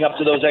largely playing up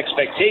to those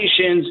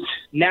expectations.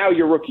 Now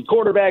your rookie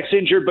quarterback's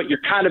injured, but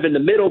you're kind of in the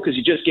middle because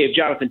you just gave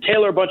Jonathan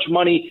Taylor a bunch of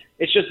money.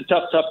 It's just a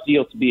tough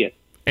deal to be in.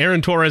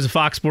 Aaron Torres of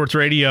Fox Sports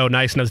Radio,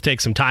 nice enough to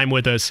take some time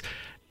with us.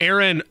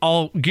 Aaron,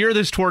 I'll gear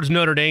this towards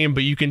Notre Dame,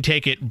 but you can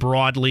take it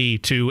broadly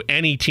to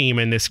any team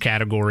in this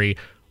category.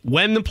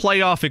 When the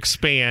playoff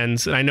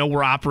expands, and I know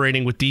we're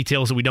operating with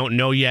details that we don't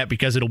know yet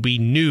because it'll be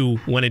new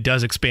when it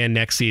does expand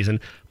next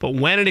season, but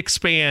when it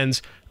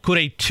expands, could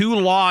a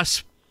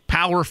 2-loss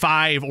Power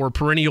 5 or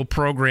perennial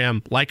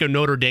program like a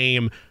Notre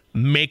Dame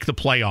make the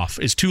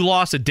playoff? Is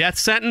 2-loss a death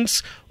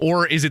sentence,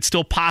 or is it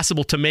still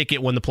possible to make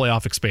it when the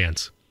playoff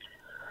expands?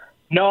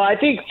 No, I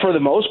think for the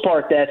most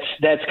part,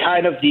 that's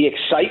kind of the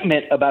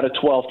excitement about a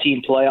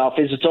 12-team playoff.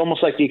 It's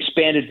almost like the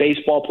expanded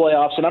baseball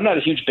playoffs, and I'm not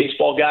a huge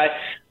baseball guy,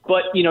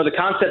 but the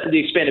concept of the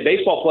expanded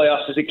baseball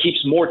playoffs is it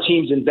keeps more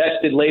teams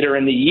invested later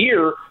in the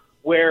year.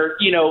 Where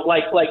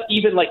like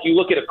even like you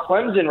look at a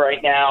Clemson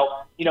right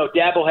now,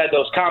 Dabo had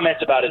those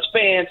comments about his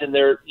fans, and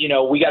they're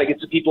we got to get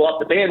some people off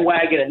the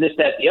bandwagon and this,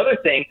 that, the other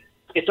thing.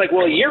 It's like,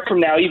 well, a year from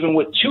now, even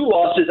with 2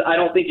 losses, I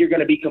don't think you're going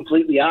to be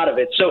completely out of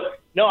it. So,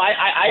 no,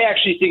 I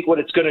actually think what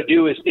it's going to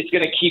do is it's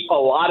going to keep a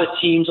lot of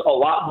teams a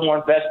lot more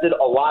invested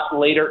a lot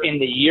later in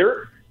the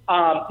year.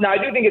 Now, I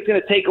do think it's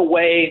going to take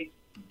away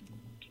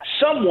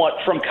somewhat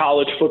from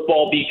college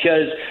football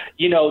because,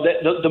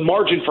 the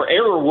margin for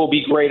error will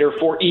be greater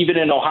for even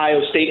in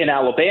Ohio State and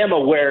Alabama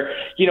where,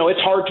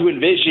 it's hard to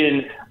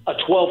envision a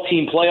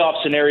 12-team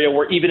playoff scenario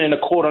where even in a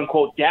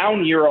quote-unquote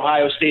down year,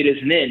 Ohio State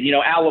isn't in.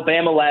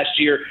 Alabama last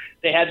year,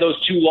 they had those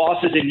 2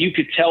 losses, and you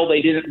could tell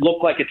they didn't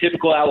look like a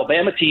typical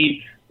Alabama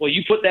team. Well,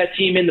 you put that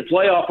team in the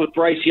playoff with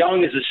Bryce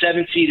Young as a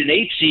 7 seed and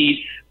 8 seed,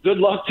 good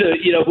luck to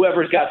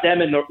whoever's got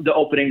them in the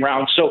opening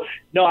round. So,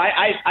 no,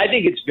 I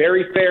think it's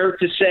very fair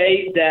to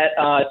say that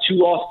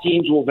 2-loss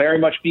teams will very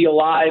much be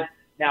alive.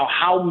 Now,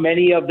 how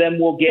many of them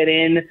will get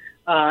in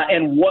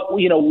and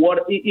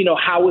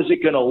how is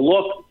it going to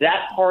look?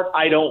 That part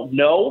I don't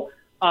know.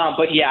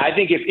 But yeah, I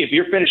think if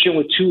you're finishing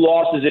with 2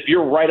 losses, if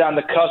you're right on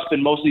the cusp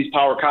in most of these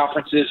power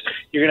conferences,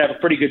 you're going to have a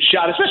pretty good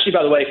shot. Especially,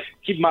 by the way,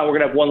 keep in mind we're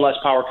going to have one less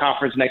power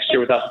conference next year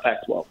without the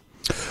Pac-12.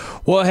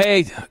 Well,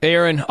 hey,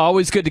 Aaron,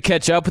 always good to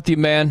catch up with you,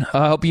 man.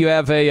 I hope you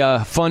have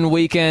a fun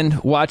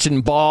weekend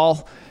watching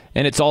ball,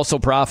 and it's also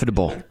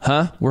profitable,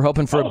 huh? We're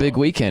hoping for a big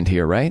weekend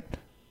here, right?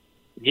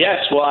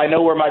 Yes, well, I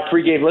know where my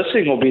pregame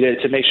listening will be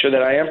to make sure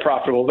that I am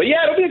profitable. But,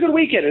 yeah, it'll be a good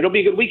weekend. It'll be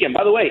a good weekend.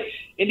 By the way,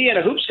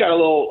 Indiana Hoops got a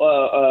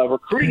little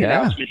recruiting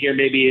announcement here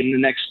maybe in the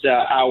next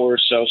hour or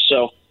so.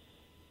 So,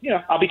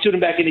 I'll be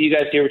tuning back into you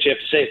guys to hear what you have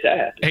to say if that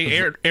happens.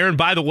 Hey, Aaron,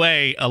 by the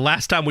way,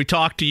 last time we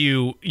talked to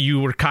you, you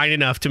were kind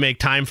enough to make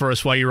time for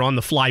us while you were on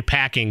the fly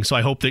packing. So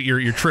I hope that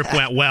your trip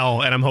went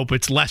well, and I hope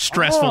it's less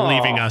stressful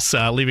leaving us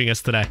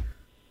today.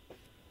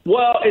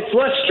 Well, it's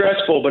less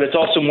stressful, but it's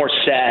also more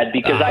sad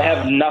because I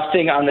have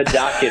nothing on the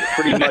docket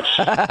pretty much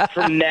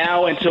from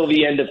now until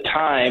the end of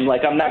time.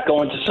 Like, I'm not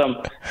going to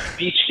some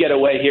beach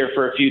getaway here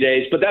for a few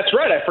days. But that's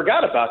right. I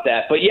forgot about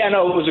that. But, yeah,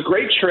 no, it was a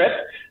great trip.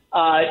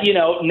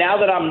 Now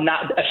that I'm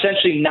not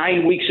essentially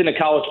 9 weeks into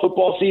college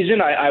football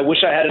season, I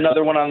wish I had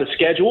another one on the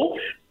schedule.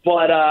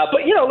 But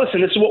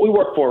listen, this is what we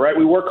work for, right?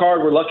 We work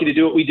hard. We're lucky to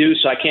do what we do,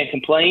 so I can't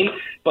complain.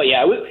 But,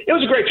 yeah, it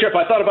was a great trip.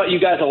 I thought about you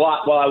guys a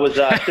lot while I was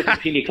sipping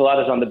pina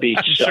coladas on the beach.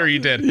 I'm sure you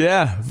did.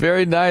 Yeah,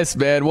 very nice,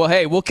 man. Well,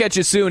 hey, we'll catch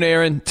you soon,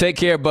 Aaron. Take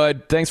care,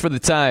 bud. Thanks for the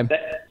time.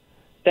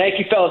 Thank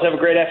you, fellas. Have a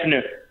great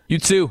afternoon. You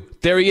too.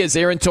 There he is,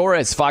 Aaron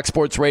Torres, Fox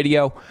Sports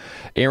Radio,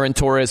 Aaron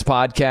Torres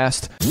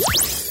Podcast.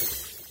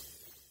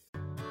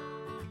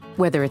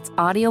 Whether it's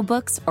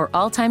audiobooks or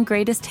all-time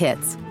greatest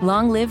hits,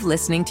 long live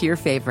listening to your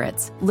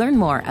favorites. Learn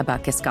more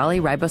about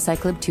Kisqali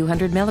Ribociclib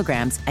 200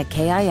 milligrams at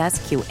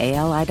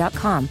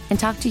KISQALI.com and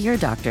talk to your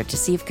doctor to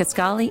see if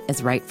Kisqali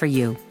is right for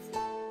you.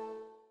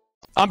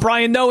 I'm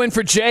Brian Noe in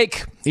for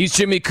Jake. He's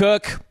Jimmy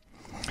Cook.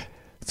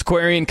 It's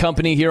Aquarian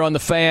Company here on The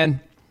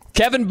Fan.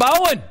 Kevin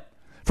Bowen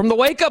from the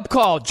Wake Up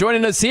Call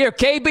joining us here.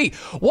 KB,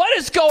 what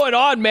is going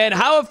on, man?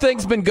 How have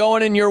things been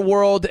going in your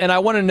world? And I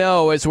want to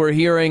know, as we're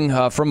hearing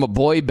from a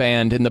boy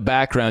band in the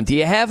background, do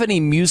you have any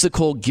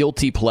musical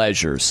guilty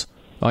pleasures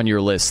on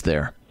your list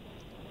there?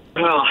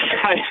 Well,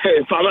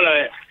 if I'm going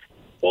to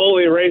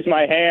fully raise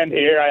my hand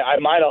here, I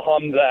might have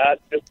hummed that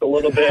just a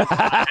little bit.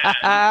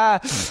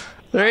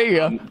 There you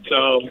go.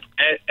 So,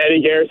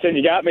 Eddie Garrison,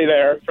 you got me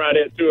there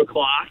Friday at 2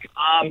 o'clock.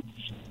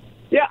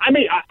 Yeah, I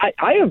mean,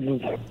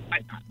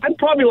 I'm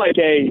probably like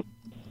if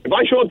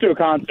I show up to a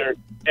concert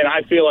and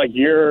I feel like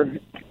you're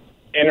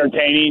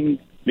entertaining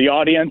the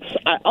audience,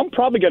 I'm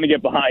probably going to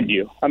get behind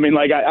you. I mean,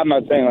 like, I'm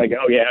not saying like,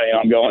 oh yeah,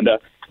 I'm going to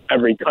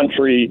every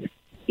country,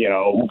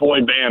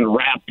 boy band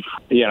rap,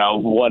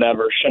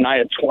 whatever,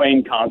 Shania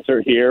Twain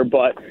concert here.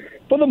 But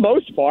for the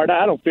most part,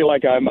 I don't feel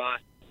like I'm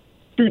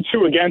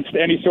too against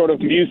any sort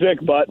of music.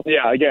 But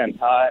yeah, again,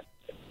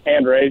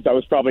 hand raised, I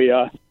was probably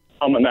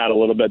humming that a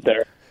little bit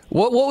there.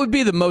 What would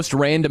be the most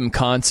random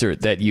concert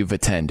that you've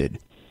attended?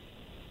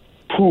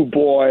 Oh,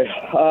 boy.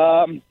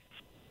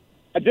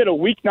 I did a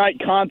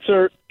weeknight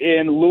concert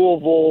in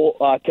Louisville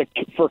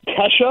for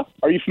Kesha.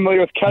 Are you familiar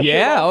with Kesha?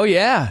 Yeah, oh,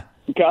 yeah.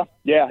 Okay.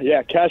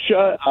 Yeah,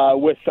 Kesha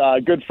with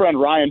good friend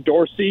Ryan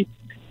Dorsey.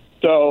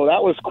 So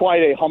that was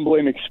quite a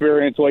humbling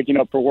experience, waking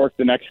up for work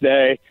the next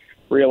day,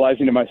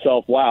 realizing to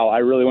myself, wow, I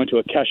really went to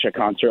a Kesha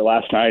concert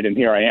last night, and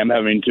here I am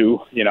having to,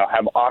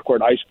 have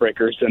awkward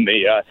icebreakers in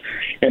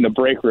the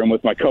break room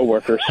with my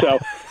coworkers. So,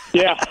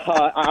 yeah,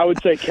 I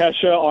would say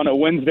Kesha on a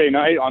Wednesday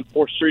night on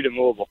 4th Street in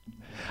Louisville.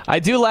 I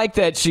do like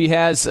that she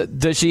has.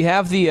 Does she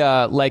have the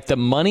the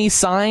money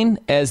sign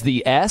as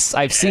the S?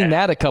 I've seen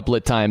that a couple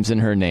of times in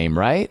her name,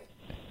 right?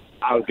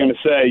 I was going to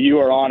say you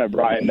are on it,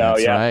 Brian. No,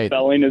 That's right.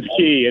 Spelling is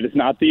key. It is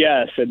not the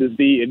S. It is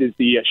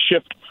the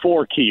Shift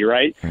 4 key,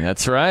 right?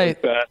 That's right.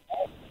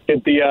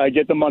 Get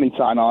the money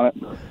sign on it.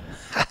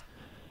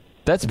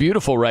 That's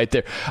beautiful right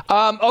there.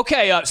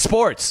 Okay,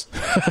 sports.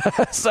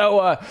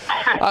 So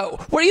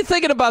what are you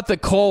thinking about the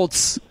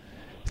Colts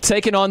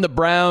taking on the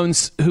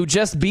Browns, who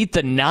just beat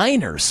the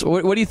Niners?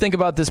 What do you think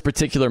about this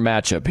particular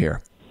matchup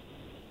here?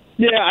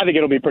 Yeah, I think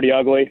it'll be pretty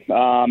ugly.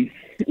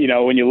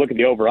 When you look at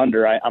the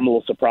over-under, I'm a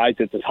little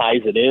surprised it's as high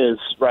as it is,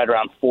 right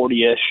around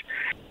 40-ish.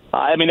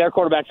 I mean, their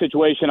quarterback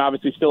situation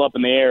obviously still up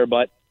in the air,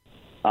 but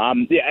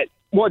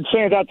what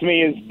stands out to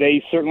me is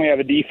they certainly have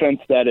a defense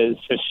that is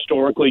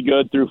historically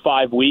good through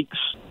 5 weeks.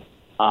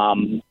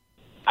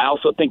 I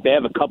also think they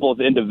have a couple of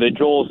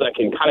individuals that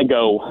can kind of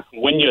go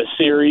win you a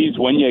series,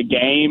 win you a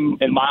game,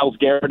 and Myles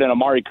Garrett and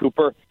Amari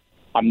Cooper.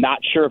 I'm not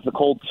sure if the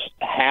Colts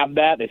have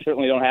that. They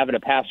certainly don't have it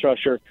a pass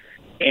rusher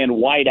and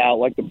wideout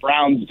like the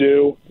Browns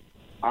do.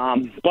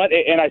 But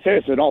I say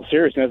this in all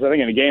seriousness, I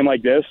think in a game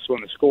like this,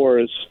 when the score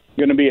is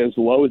going to be as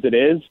low as it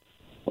is,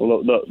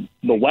 the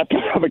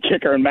weapon of a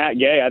kicker in Matt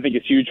Gay, I think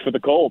is huge for the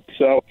Colts.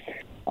 So,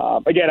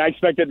 again, I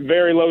expected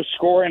very low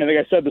scoring. I think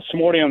I said this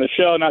morning on the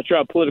show, not sure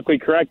how politically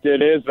correct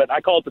it is, but I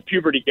call it the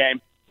puberty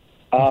game.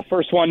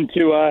 First one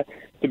to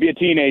be a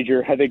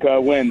teenager, I think,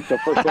 wins. So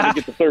first one to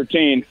get to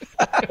 13,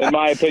 in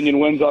my opinion,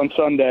 wins on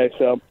Sunday.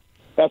 So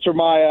that's where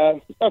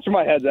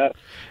my head's at.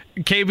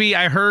 KB,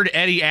 I heard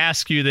Eddie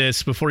ask you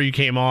this before you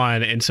came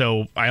on, and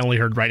so I only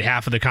heard right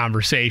half of the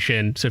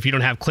conversation. So if you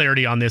don't have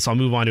clarity on this, I'll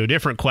move on to a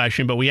different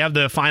question. But we have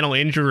the final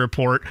injury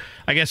report.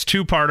 I guess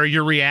two-parter,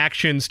 your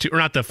reactions to, or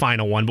not the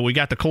final one, but we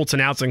got the Colts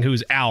announcing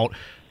who's out.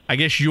 I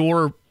guess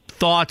your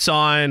thoughts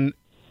on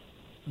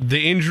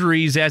the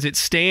injuries as it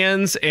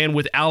stands, and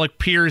with Alec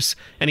Pierce,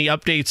 any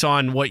updates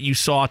on what you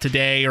saw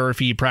today or if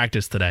he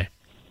practiced today?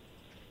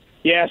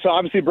 Yeah, so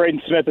obviously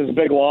Braden Smith is a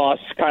big loss.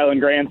 Kylan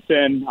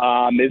Granson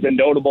is a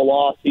notable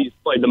loss. He's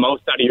played the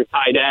most out of your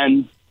tight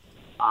ends.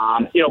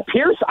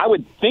 Pierce, I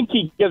would think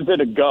he gives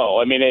it a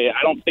go. I mean,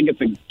 I don't think it's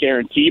a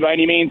guarantee by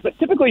any means, but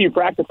typically you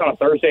practice on a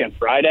Thursday and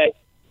Friday.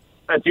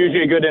 That's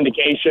usually a good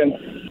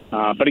indication.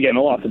 But again,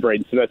 the loss of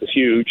Braden Smith is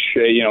huge,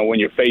 when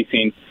you're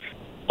facing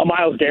a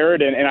Myles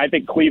Garrett, and I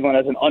think Cleveland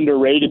has an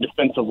underrated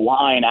defensive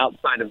line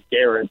outside of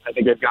Garrett. I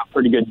think they've got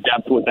pretty good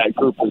depth with that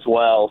group as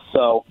well.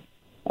 So,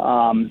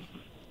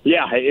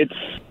 yeah,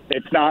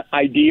 it's not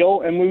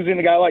ideal in losing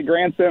a guy like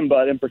Granson,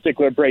 but in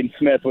particular Braden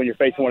Smith, when you're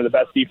facing one of the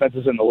best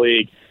defenses in the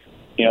league,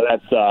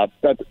 that's a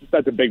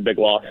big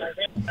loss.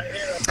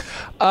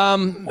 How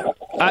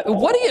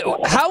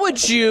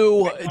would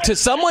you, to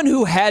someone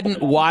who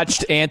hadn't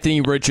watched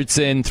Anthony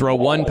Richardson throw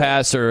one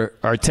pass or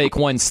take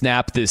one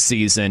snap this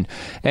season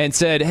and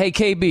said, hey,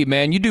 KB,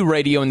 man, you do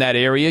radio in that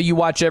area. You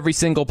watch every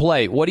single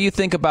play. What do you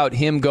think about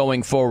him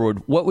going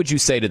forward? What would you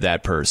say to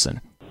that person?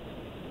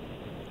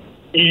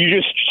 You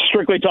just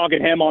strictly talking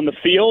him on the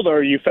field, or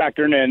are you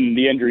factoring in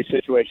the injury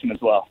situation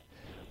as well?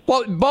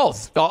 Well,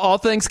 both. All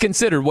things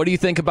considered, what do you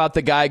think about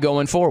the guy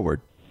going forward?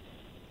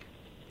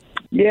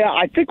 Yeah,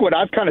 I think what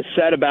I've kind of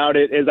said about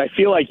it is I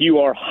feel like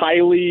you are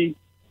highly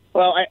 –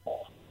 well, I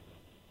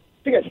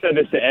think I said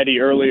this to Eddie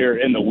earlier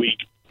in the week.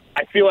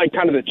 I feel like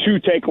kind of the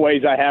two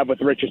takeaways I have with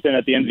Richardson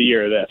at the end of the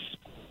year are this.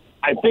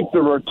 I think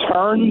the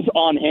returns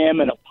on him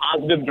in a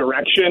positive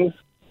direction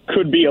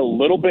could be a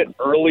little bit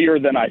earlier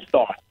than I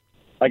thought.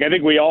 Like, I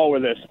think we all were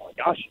this, oh my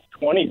gosh, he's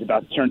 20, he's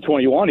about to turn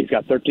 21, he's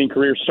got 13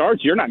 career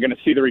starts. You're not going to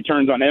see the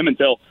returns on him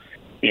until,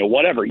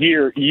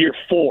 year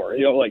 4,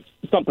 like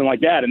something like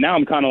that. And now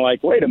I'm kind of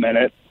like, wait a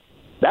minute,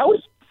 that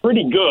was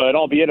pretty good,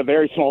 albeit a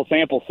very small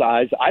sample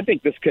size. I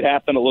think this could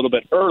happen a little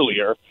bit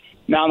earlier.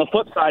 Now, on the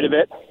flip side of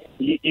it,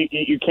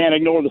 you can't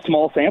ignore the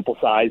small sample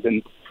size.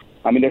 And,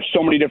 I mean, there's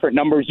so many different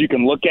numbers you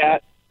can look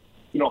at.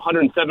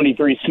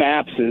 173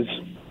 snaps is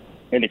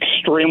an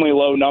extremely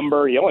low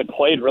number. He only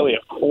played really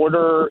a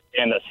quarter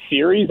in a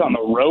series on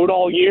the road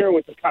all year,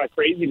 which is kind of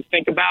crazy to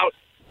think about.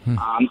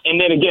 And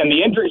then again,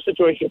 the injury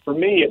situation for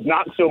me is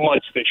not so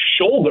much the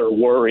shoulder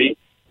worry.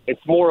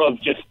 It's more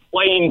of just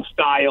playing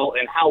style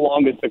and how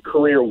long is the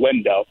career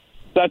window.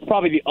 So that's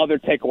probably the other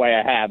takeaway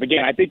I have.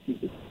 Again, I think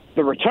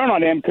the return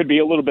on him could be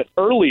a little bit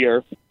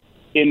earlier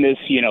in this,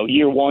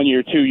 year 1,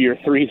 year 2, year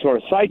 3 sort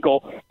of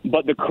cycle.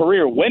 But the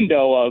career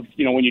window of,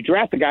 when you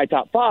draft a guy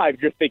top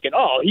 5, you're thinking,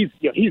 oh, he's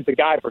the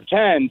guy for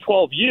 10,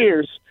 12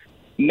 years.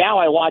 Now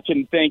I watch him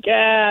and think,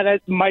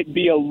 that might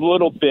be a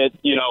little bit,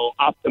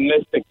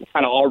 optimistic to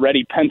kind of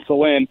already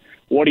pencil in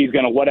what he's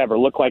going to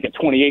look like at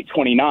 28,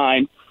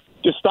 29.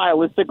 Just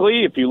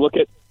stylistically, if you look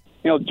at,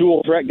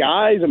 dual threat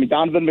guys, I mean,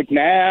 Donovan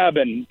McNabb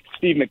and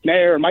Steve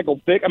McNair and Michael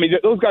Vick, I mean,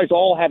 those guys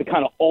all had to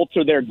kind of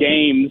alter their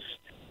games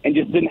and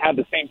just didn't have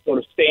the same sort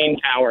of staying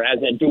power as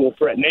a dual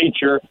threat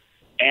nature.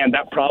 And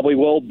that probably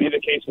will be the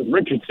case with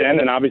Richardson.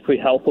 And obviously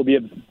health will be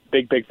a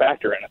big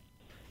factor in it.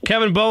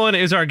 Kevin Bowen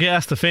is our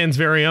guest, the Fan's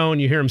very own.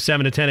 You hear him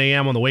 7 to 10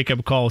 a.m. on the Wake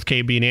Up Call with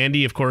KB and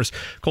Andy. Of course,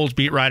 Colts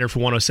beat writer for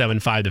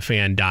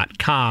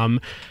 1075thefan.com.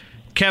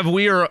 Kev,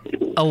 we are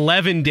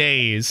 11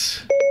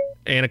 days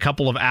and a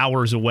couple of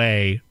hours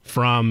away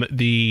from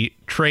the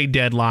trade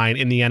deadline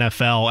in the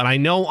NFL. And I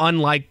know,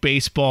 unlike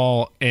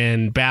baseball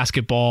and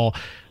basketball,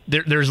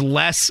 there's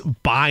less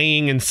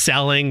buying and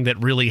selling that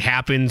really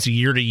happens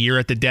year to year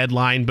at the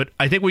deadline. But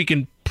I think we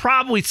can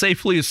probably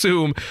safely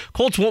assume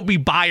Colts won't be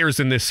buyers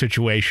in this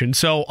situation.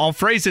 So I'll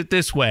phrase it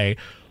this way.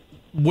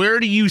 Where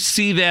do you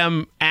see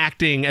them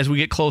acting as we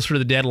get closer to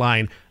the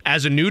deadline?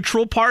 As a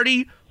neutral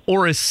party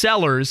or as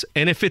sellers?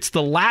 And if it's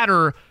the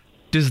latter,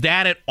 does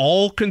that at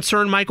all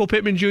concern Michael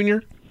Pittman Jr.?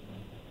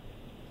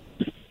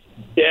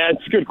 Yeah,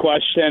 it's a good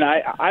question.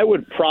 I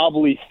would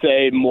probably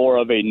say more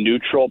of a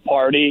neutral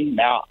party.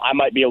 Now, I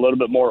might be a little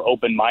bit more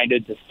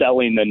open-minded to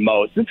selling than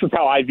most. This is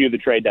how I view the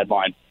trade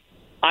deadline.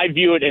 I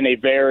view it in a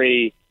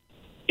very,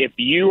 if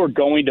you are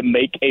going to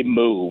make a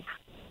move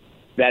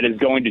that is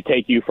going to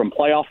take you from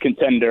playoff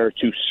contender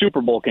to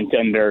Super Bowl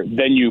contender,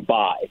 then you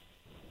buy.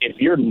 If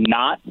you're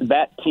not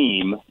that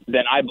team,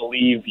 then I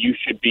believe you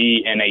should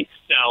be in a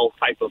sell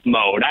type of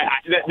mode.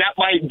 That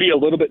might be a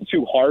little bit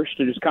too harsh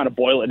to just kind of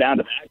boil it down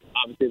to that.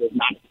 Obviously, there's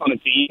not a ton of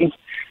teams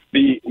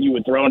you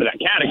would throw into that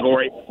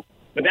category,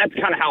 but that's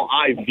kind of how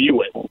I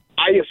view it.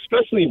 I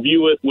especially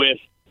view it with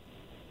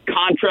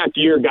contract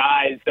year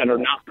guys that are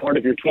not part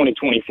of your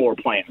 2024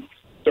 plans.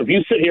 So if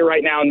you sit here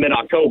right now in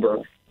mid-October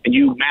and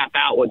you map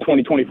out what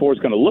 2024 is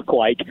going to look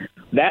like,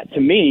 that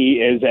to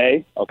me is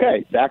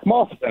Zach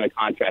Moss is in a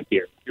contract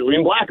year.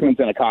 Julian Blackmon's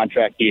in a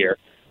contract year.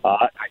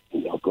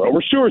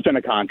 Grover Stewart's in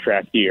a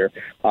contract year.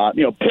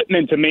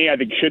 Pittman, to me, I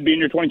think should be in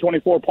your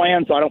 2024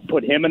 plan, so I don't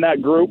put him in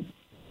that group.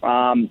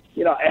 Someone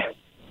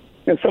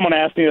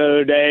asked me the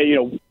other day,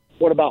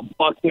 what about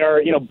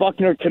Buckner?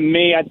 Buckner, to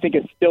me, I think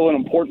is still an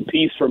important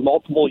piece for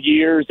multiple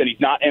years, and he's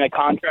not in a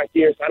contract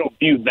year, so I don't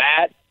view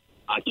that.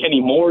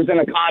 Kenny Moore's in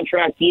a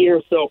contract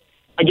year. So,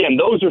 again,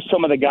 those are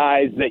some of the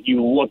guys that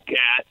you look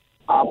at.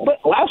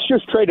 But last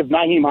year's trade of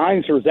Nyheim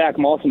Hines for Zach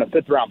Moss in a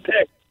fifth-round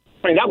pick,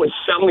 I mean, that was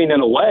selling in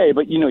a way,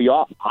 but, you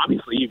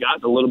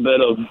got a little bit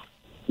of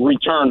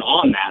return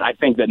on that. I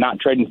think that not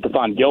trading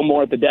Stephon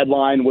Gilmore at the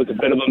deadline was a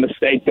bit of a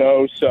mistake,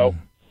 though. So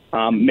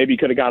maybe you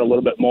could have got a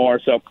little bit more.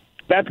 So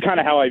that's kind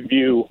of how I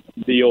view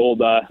the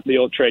old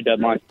trade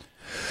deadline.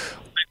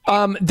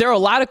 There are a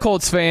lot of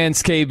Colts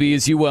fans, KB,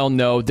 as you well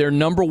know. Their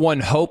number one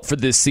hope for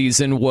this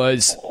season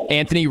was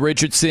Anthony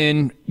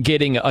Richardson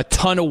getting a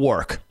ton of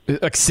work,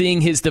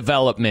 seeing his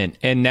development,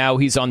 and now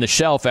he's on the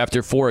shelf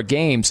after 4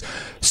 games.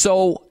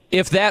 So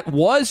if that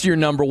was your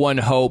number one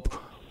hope,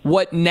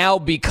 what now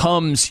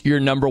becomes your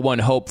number one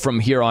hope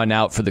from here on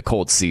out for the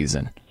Colts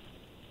season?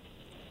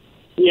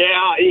 Yeah,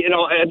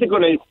 I think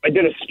when I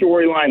did a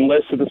storyline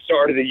list at the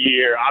start of the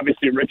year,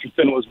 obviously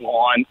Richardson was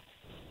 1.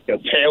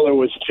 Taylor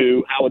was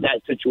 2. How would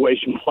that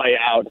situation play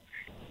out?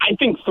 I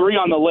think 3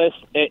 on the list,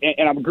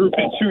 and I'm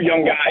grouping 2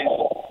 young guys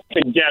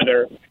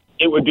together.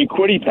 It would be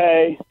Kwity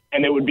Paye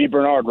and it would be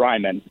Bernhard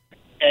Raimann.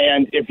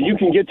 And if you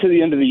can get to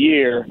the end of the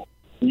year,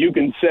 you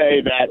can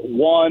say that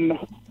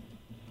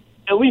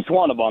at least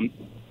one of them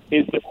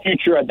is the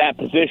future at that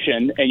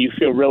position, and you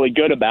feel really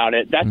good about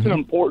it. That's an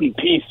important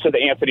piece to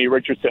the Anthony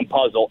Richardson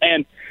puzzle.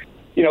 And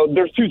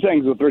there's 2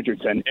 things with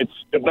Richardson. It's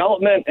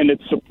development and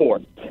it's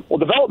support. Well,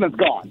 development's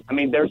gone. I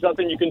mean, there's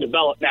nothing you can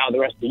develop now the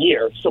rest of the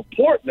year.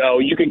 Support, though,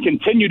 you can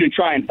continue to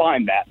try and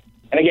find that.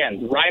 And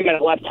again, Raimann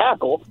at left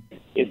tackle,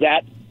 is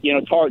that,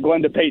 Tarek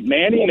Glenn to Peyton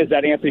Manning? Is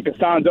that Anthony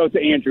Costanzo to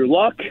Andrew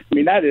Luck? I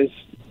mean, that is,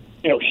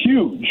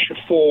 huge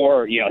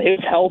for, his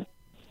health,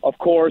 of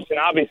course. And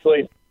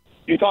obviously,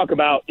 you talk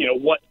about,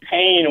 what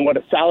pain and what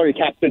a salary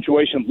cap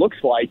situation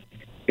looks like.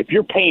 If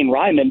you're paying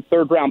Raimann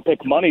third-round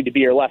pick money to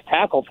be your left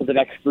tackle for the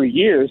next 3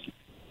 years,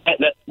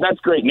 that's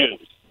great news.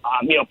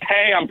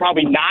 Paye, I'm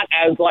probably not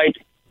as,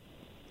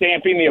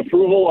 stamping the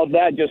approval of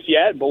that just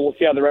yet, but we'll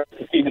see how the rest of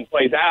the season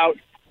plays out.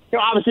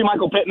 Obviously,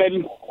 Michael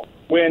Pittman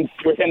wins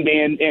with him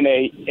being in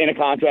a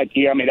contract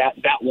year. I mean,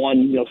 that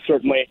one,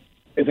 certainly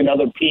is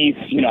another piece.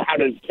 How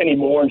does Kenny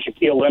Moore and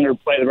Shaquille Leonard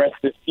play the rest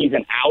of the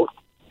season out?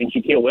 And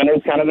Shaquille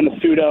Leonard's kind of in a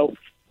pseudo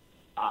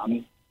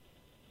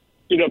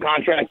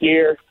contract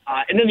year.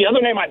 And then the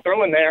other name I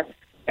throw in there,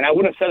 and I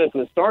would have said it at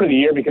the start of the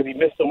year because he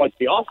missed so much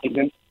the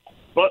offseason,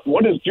 but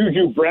what does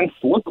Juju Brents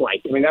look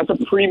like? I mean, that's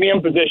a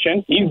premium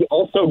position. He's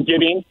also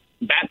getting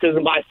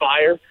baptism by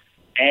fire,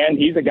 and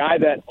he's a guy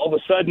that all of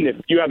a sudden, if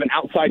you have an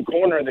outside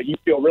corner that you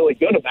feel really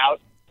good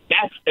about,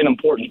 that's an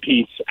important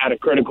piece at a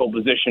critical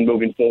position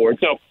moving forward.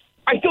 So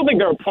I still think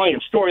there are plenty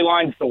of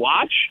storylines to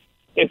watch.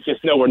 It's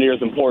just nowhere near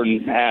as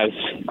important as,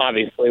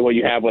 obviously, what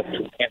you have with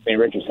Anthony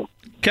Richardson.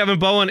 Kevin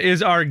Bowen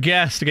is our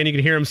guest. Again, you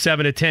can hear him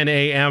 7 to 10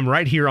 a.m.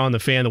 right here on The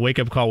Fan, the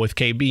wake-up call with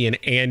KB and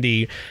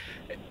Andy.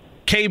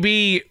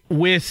 KB,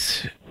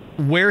 with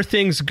where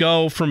things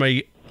go from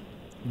a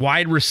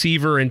wide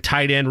receiver and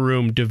tight end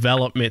room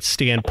development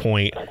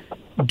standpoint,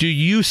 do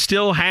you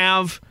still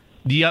have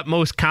the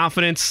utmost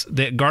confidence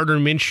that Gardner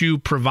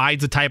Minshew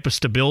provides a type of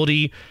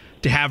stability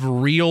to have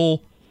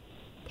real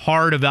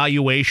hard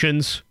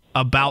evaluations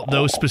about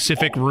those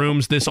specific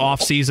rooms this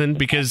offseason?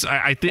 Because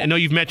I know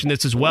you've mentioned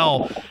this as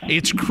well.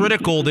 It's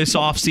critical this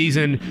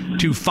offseason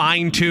to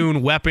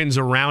fine-tune weapons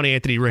around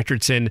Anthony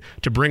Richardson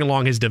to bring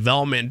along his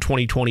development in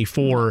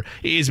 2024.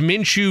 Is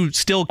Minshew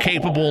still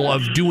capable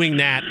of doing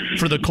that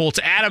for the Colts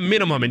at a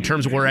minimum in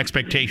terms of where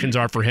expectations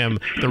are for him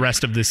the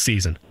rest of this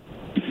season?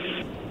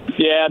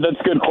 Yeah, that's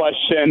a good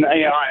question.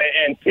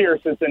 And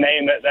Pierce is the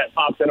name that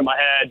pops into my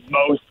head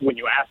most when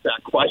you ask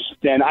that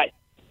question.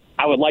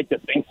 I would like to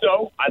think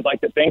so. I'd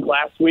like to think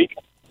last week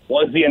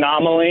was the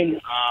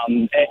anomaly.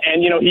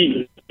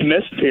 He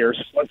missed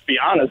Pierce, let's be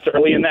honest,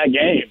 early in that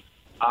game.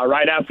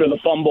 Right after the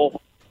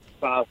fumble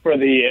for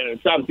the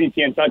Travis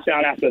Etienne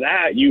touchdown after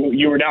that,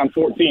 you were down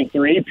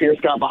 14-3. Pierce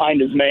got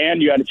behind his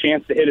man. You had a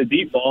chance to hit a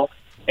deep ball,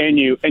 and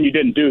you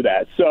didn't do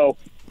that. So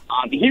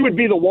he would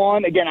be the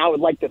one. Again, I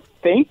would like to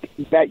think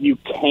that you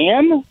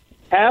can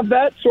have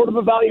that sort of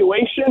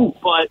evaluation,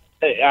 but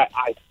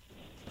I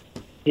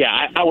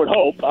would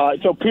hope.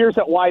 So Pierce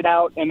at wide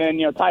out, and then,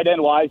 tight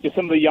end wise, just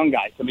some of the young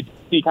guys. I mean,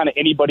 see kind of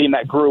anybody in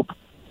that group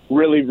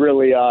really,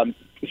 really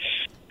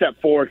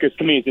step forward, because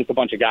to me, it's just a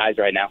bunch of guys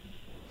right now.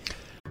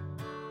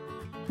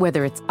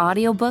 Whether it's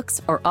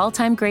audiobooks or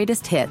all-time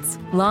greatest hits,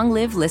 long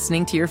live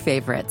listening to your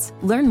favorites.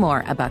 Learn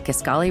more about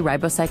Kisqali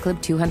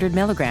Ribociclib 200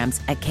 milligrams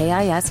at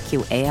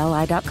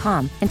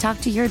KISQALI.com and talk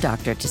to your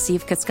doctor to see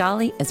if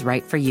Kisqali is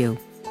right for you.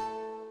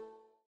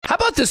 How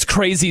about this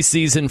crazy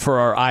season for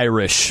our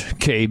Irish,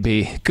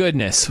 KB?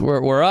 Goodness,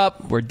 we're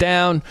up, we're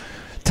down.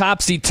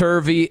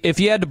 topsy-turvy. If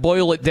you had to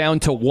boil it down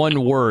to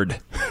one word,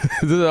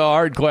 this is a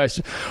hard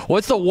question.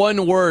 What's the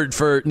one word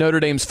for Notre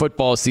Dame's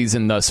football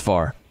season thus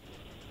far?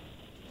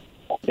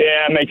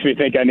 Yeah, it makes me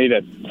think I need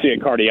to see a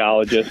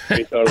cardiologist, to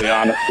be totally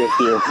honest with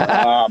you.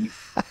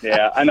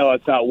 Yeah, I know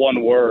it's not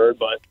one word,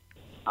 but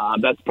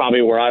that's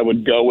probably where I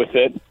would go with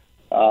it.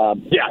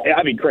 Yeah,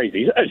 I mean,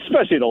 crazy,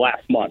 especially the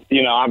last month.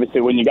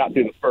 Obviously when you got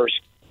through the first,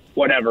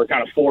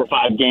 kind of 4 or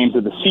 5 games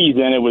of the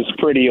season, it was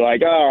pretty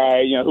like, all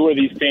right, who are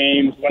these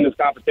teams? When does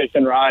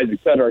competition rise, et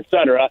cetera, et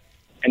cetera.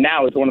 And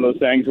now it's one of those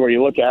things where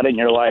you look at it and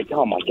you're like,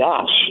 oh, my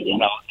gosh,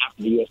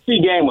 after the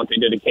USC game, what they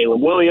did to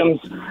Caleb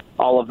Williams,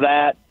 all of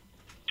that.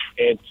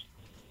 It's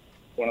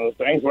one of those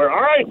things where,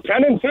 all right,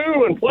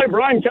 10-2 and play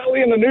Brian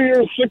Kelly in the New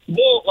Year's Six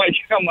Bowl.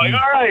 I'm like,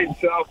 all right.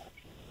 So,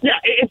 yeah,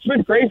 it's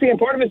been crazy, and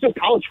part of it's just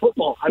college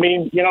football. I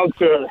mean,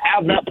 to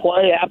have that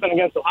play happen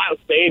against Ohio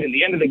State and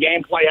the end of the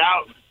game play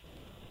out,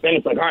 then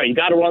it's like, all right, you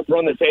got to run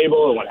the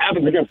table, and what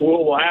happens against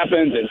Louisville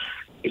happens, and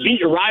you beat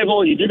your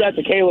rival, you do that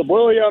to Caleb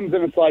Williams,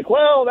 and it's like,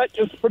 well, that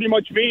just pretty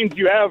much means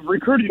you have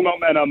recruiting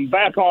momentum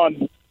back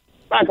on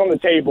the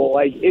table.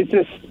 It's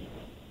just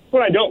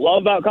what I don't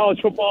love about college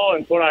football,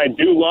 and what I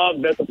do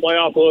love that the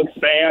playoff will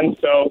expand.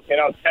 So,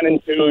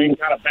 10-2, you can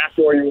kind of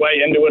backdoor your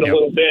way into it a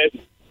little bit.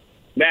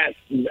 That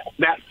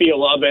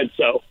feel of it.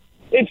 So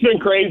it's been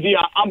crazy.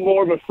 I'm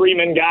more of a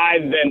Freeman guy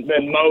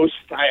than most.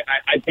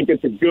 I think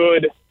it's a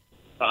good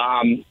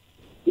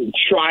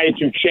try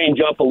to change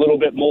up a little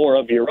bit more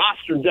of your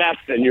roster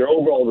depth and your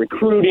overall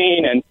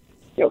recruiting. And,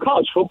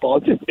 college football,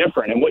 it's just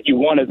different. And what you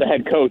want as a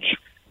head coach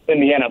than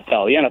the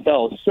NFL. The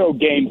NFL is so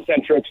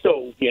game-centric,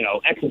 so,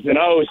 X's and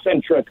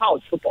O's-centric.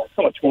 College football is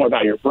so much more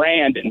about your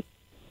brand and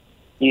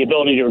the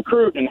ability to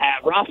recruit and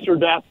have roster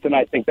depth. And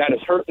I think that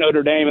has hurt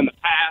Notre Dame in the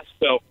past.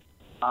 So,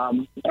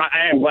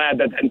 I am glad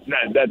that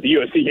the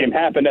USC game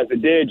happened as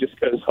it did, just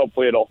because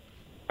hopefully it'll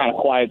kind of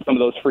quiet some of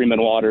those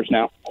Freeman waters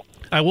now.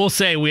 I will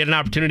say we had an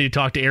opportunity to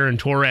talk to Aaron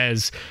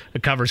Torres, who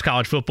covers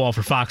college football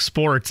for Fox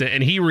Sports,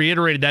 and he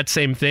reiterated that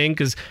same thing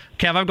because,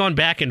 Kev, I've gone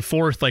back and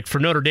forth. For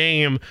Notre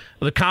Dame,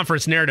 the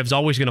conference narrative is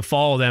always going to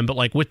follow them,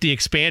 but with the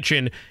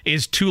expansion,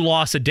 is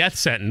 2-loss a death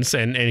sentence?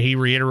 And he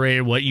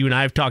reiterated what you and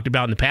I have talked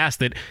about in the past,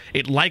 that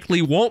it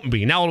likely won't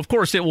be. Now, of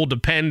course, it will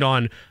depend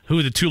on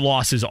who the 2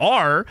 losses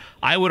are.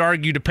 I would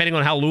argue, depending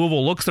on how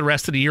Louisville looks the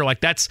rest of the year,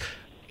 that's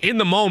in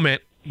the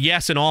moment.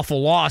 Yes, an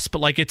awful loss,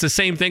 but it's the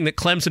same thing that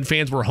Clemson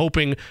fans were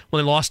hoping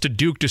when they lost to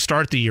Duke to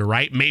start the year,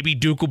 right? Maybe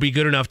Duke will be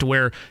good enough to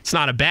where it's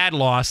not a bad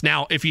loss.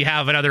 Now, if you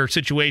have another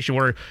situation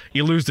where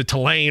you lose to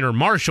Tulane or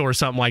Marshall or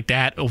something like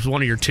that, it was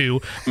one of your two,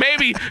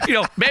 maybe,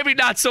 maybe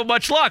not so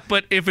much luck,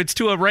 but if it's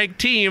to a ranked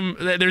team,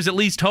 there's at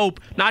least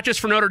hope, not just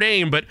for Notre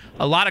Dame, but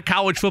a lot of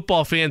college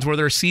football fans where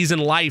their season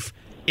life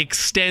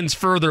extends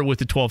further with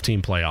the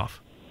 12-team playoff.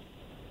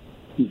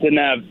 Didn't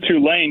have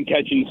Tulane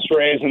catching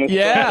strays in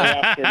the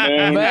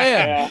afternoon. Man.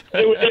 Yeah.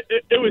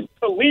 It was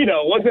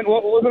Toledo. Wasn't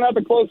that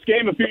the close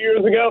game a few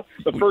years ago?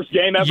 The first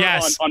game ever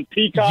on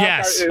Peacock.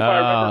 Yes. If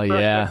I remember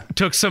correctly.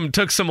 Took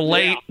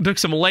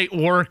some late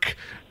work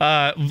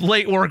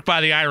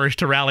by the Irish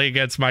to rally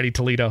against mighty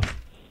Toledo.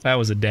 That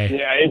was a day.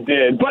 Yeah, it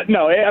did. But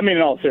no, I mean,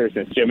 in all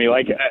seriousness, Jimmy,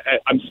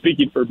 I'm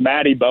speaking for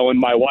Maddie Bowen,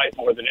 my wife,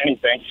 more than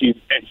anything. She's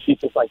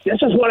just like, this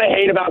is what I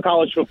hate about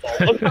college football.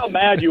 Look how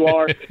mad you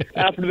are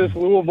after this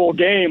Louisville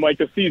game.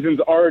 The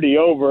season's already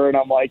over. And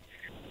I'm like,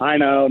 I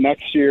know,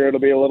 next year it'll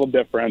be a little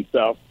different.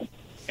 So,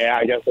 yeah,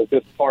 I guess it's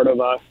just part of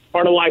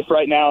life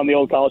right now in the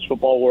old college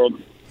football world.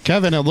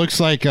 Kevin, it looks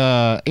like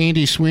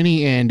Andy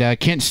Sweeney and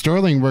Kent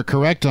Sterling were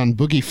correct on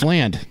Boogie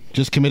Fland,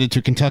 just committed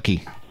to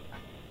Kentucky.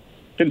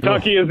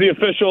 Kentucky is the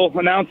official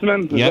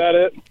announcement. Is that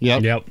it?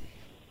 Yep.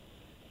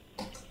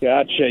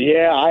 Gotcha.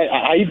 Yeah,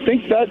 I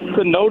think that's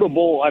a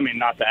notable. I mean,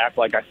 not to act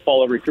like I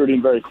follow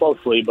recruiting very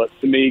closely, but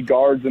to me,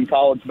 guards in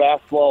college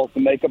basketball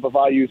to make up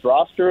a IU's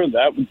roster,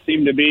 that would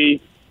seem to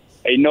be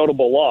a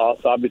notable loss.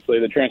 Obviously,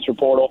 the transfer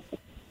portal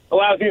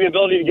allows you the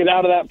ability to get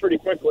out of that pretty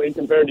quickly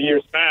compared to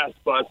years past.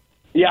 But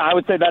yeah, I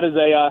would say that is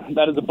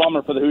a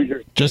bummer for the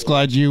Hoosiers. Just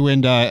glad you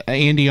and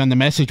Andy on the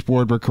message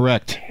board were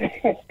correct.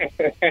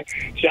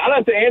 Shout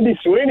out to Andy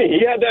Sweeney.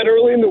 He had that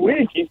early in the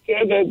week. He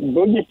said that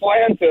Boogie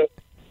Fland to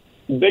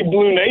Big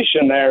Blue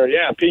Nation there.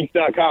 Yeah,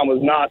 Peaks.com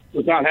was not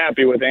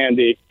happy with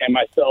Andy and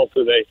myself,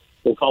 who they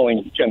were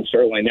calling Ken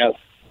Sterling. Yes.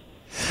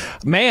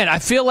 Man, I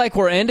feel like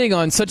we're ending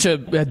on such a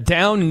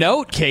down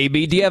note,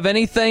 KB. Do you have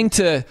anything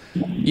to,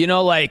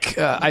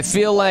 I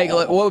feel like,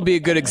 what would be a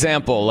good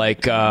example? I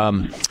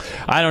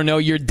don't know,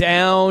 you're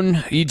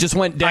down, you just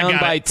went down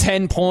by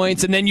 10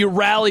 points, and then you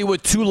rally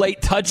with 2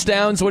 late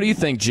touchdowns. What do you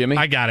think, Jimmy?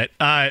 I got it.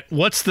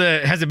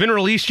 Has it been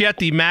released yet,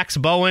 the Max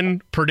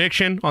Bowen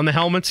prediction on the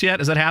helmets yet?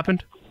 Has that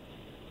happened?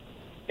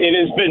 It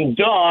has been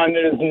done.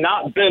 It has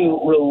not been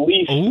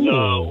released,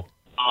 though.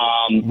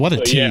 What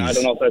a tease. Yeah, I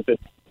don't know if that's it.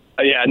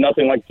 Yeah,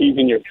 nothing like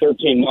teasing your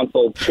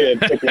 13-month-old kid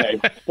picking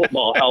a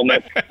football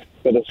helmet.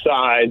 for the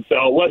side.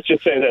 So let's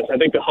just say this: I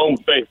think the home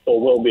faithful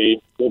will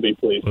be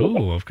pleased.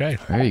 Ooh, okay.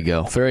 There you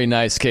go. Very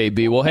nice,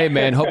 KB. Well, hey,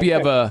 man, hope you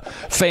have a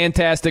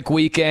fantastic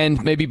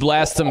weekend. Maybe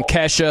blast some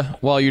Kesha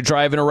while you're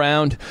driving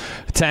around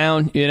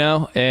town,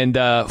 and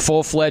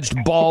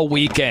full-fledged ball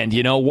weekend,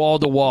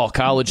 wall-to-wall,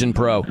 college and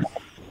pro.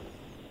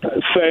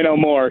 Say no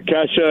more.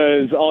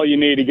 Kesha is all you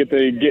need to get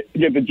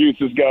the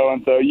juices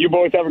going. So you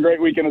boys have a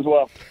great weekend as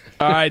well.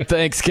 All right,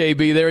 thanks,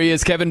 KB. There he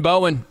is, Kevin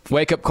Bowen.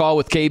 Wake-up call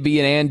with KB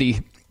and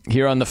Andy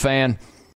here on The Fan.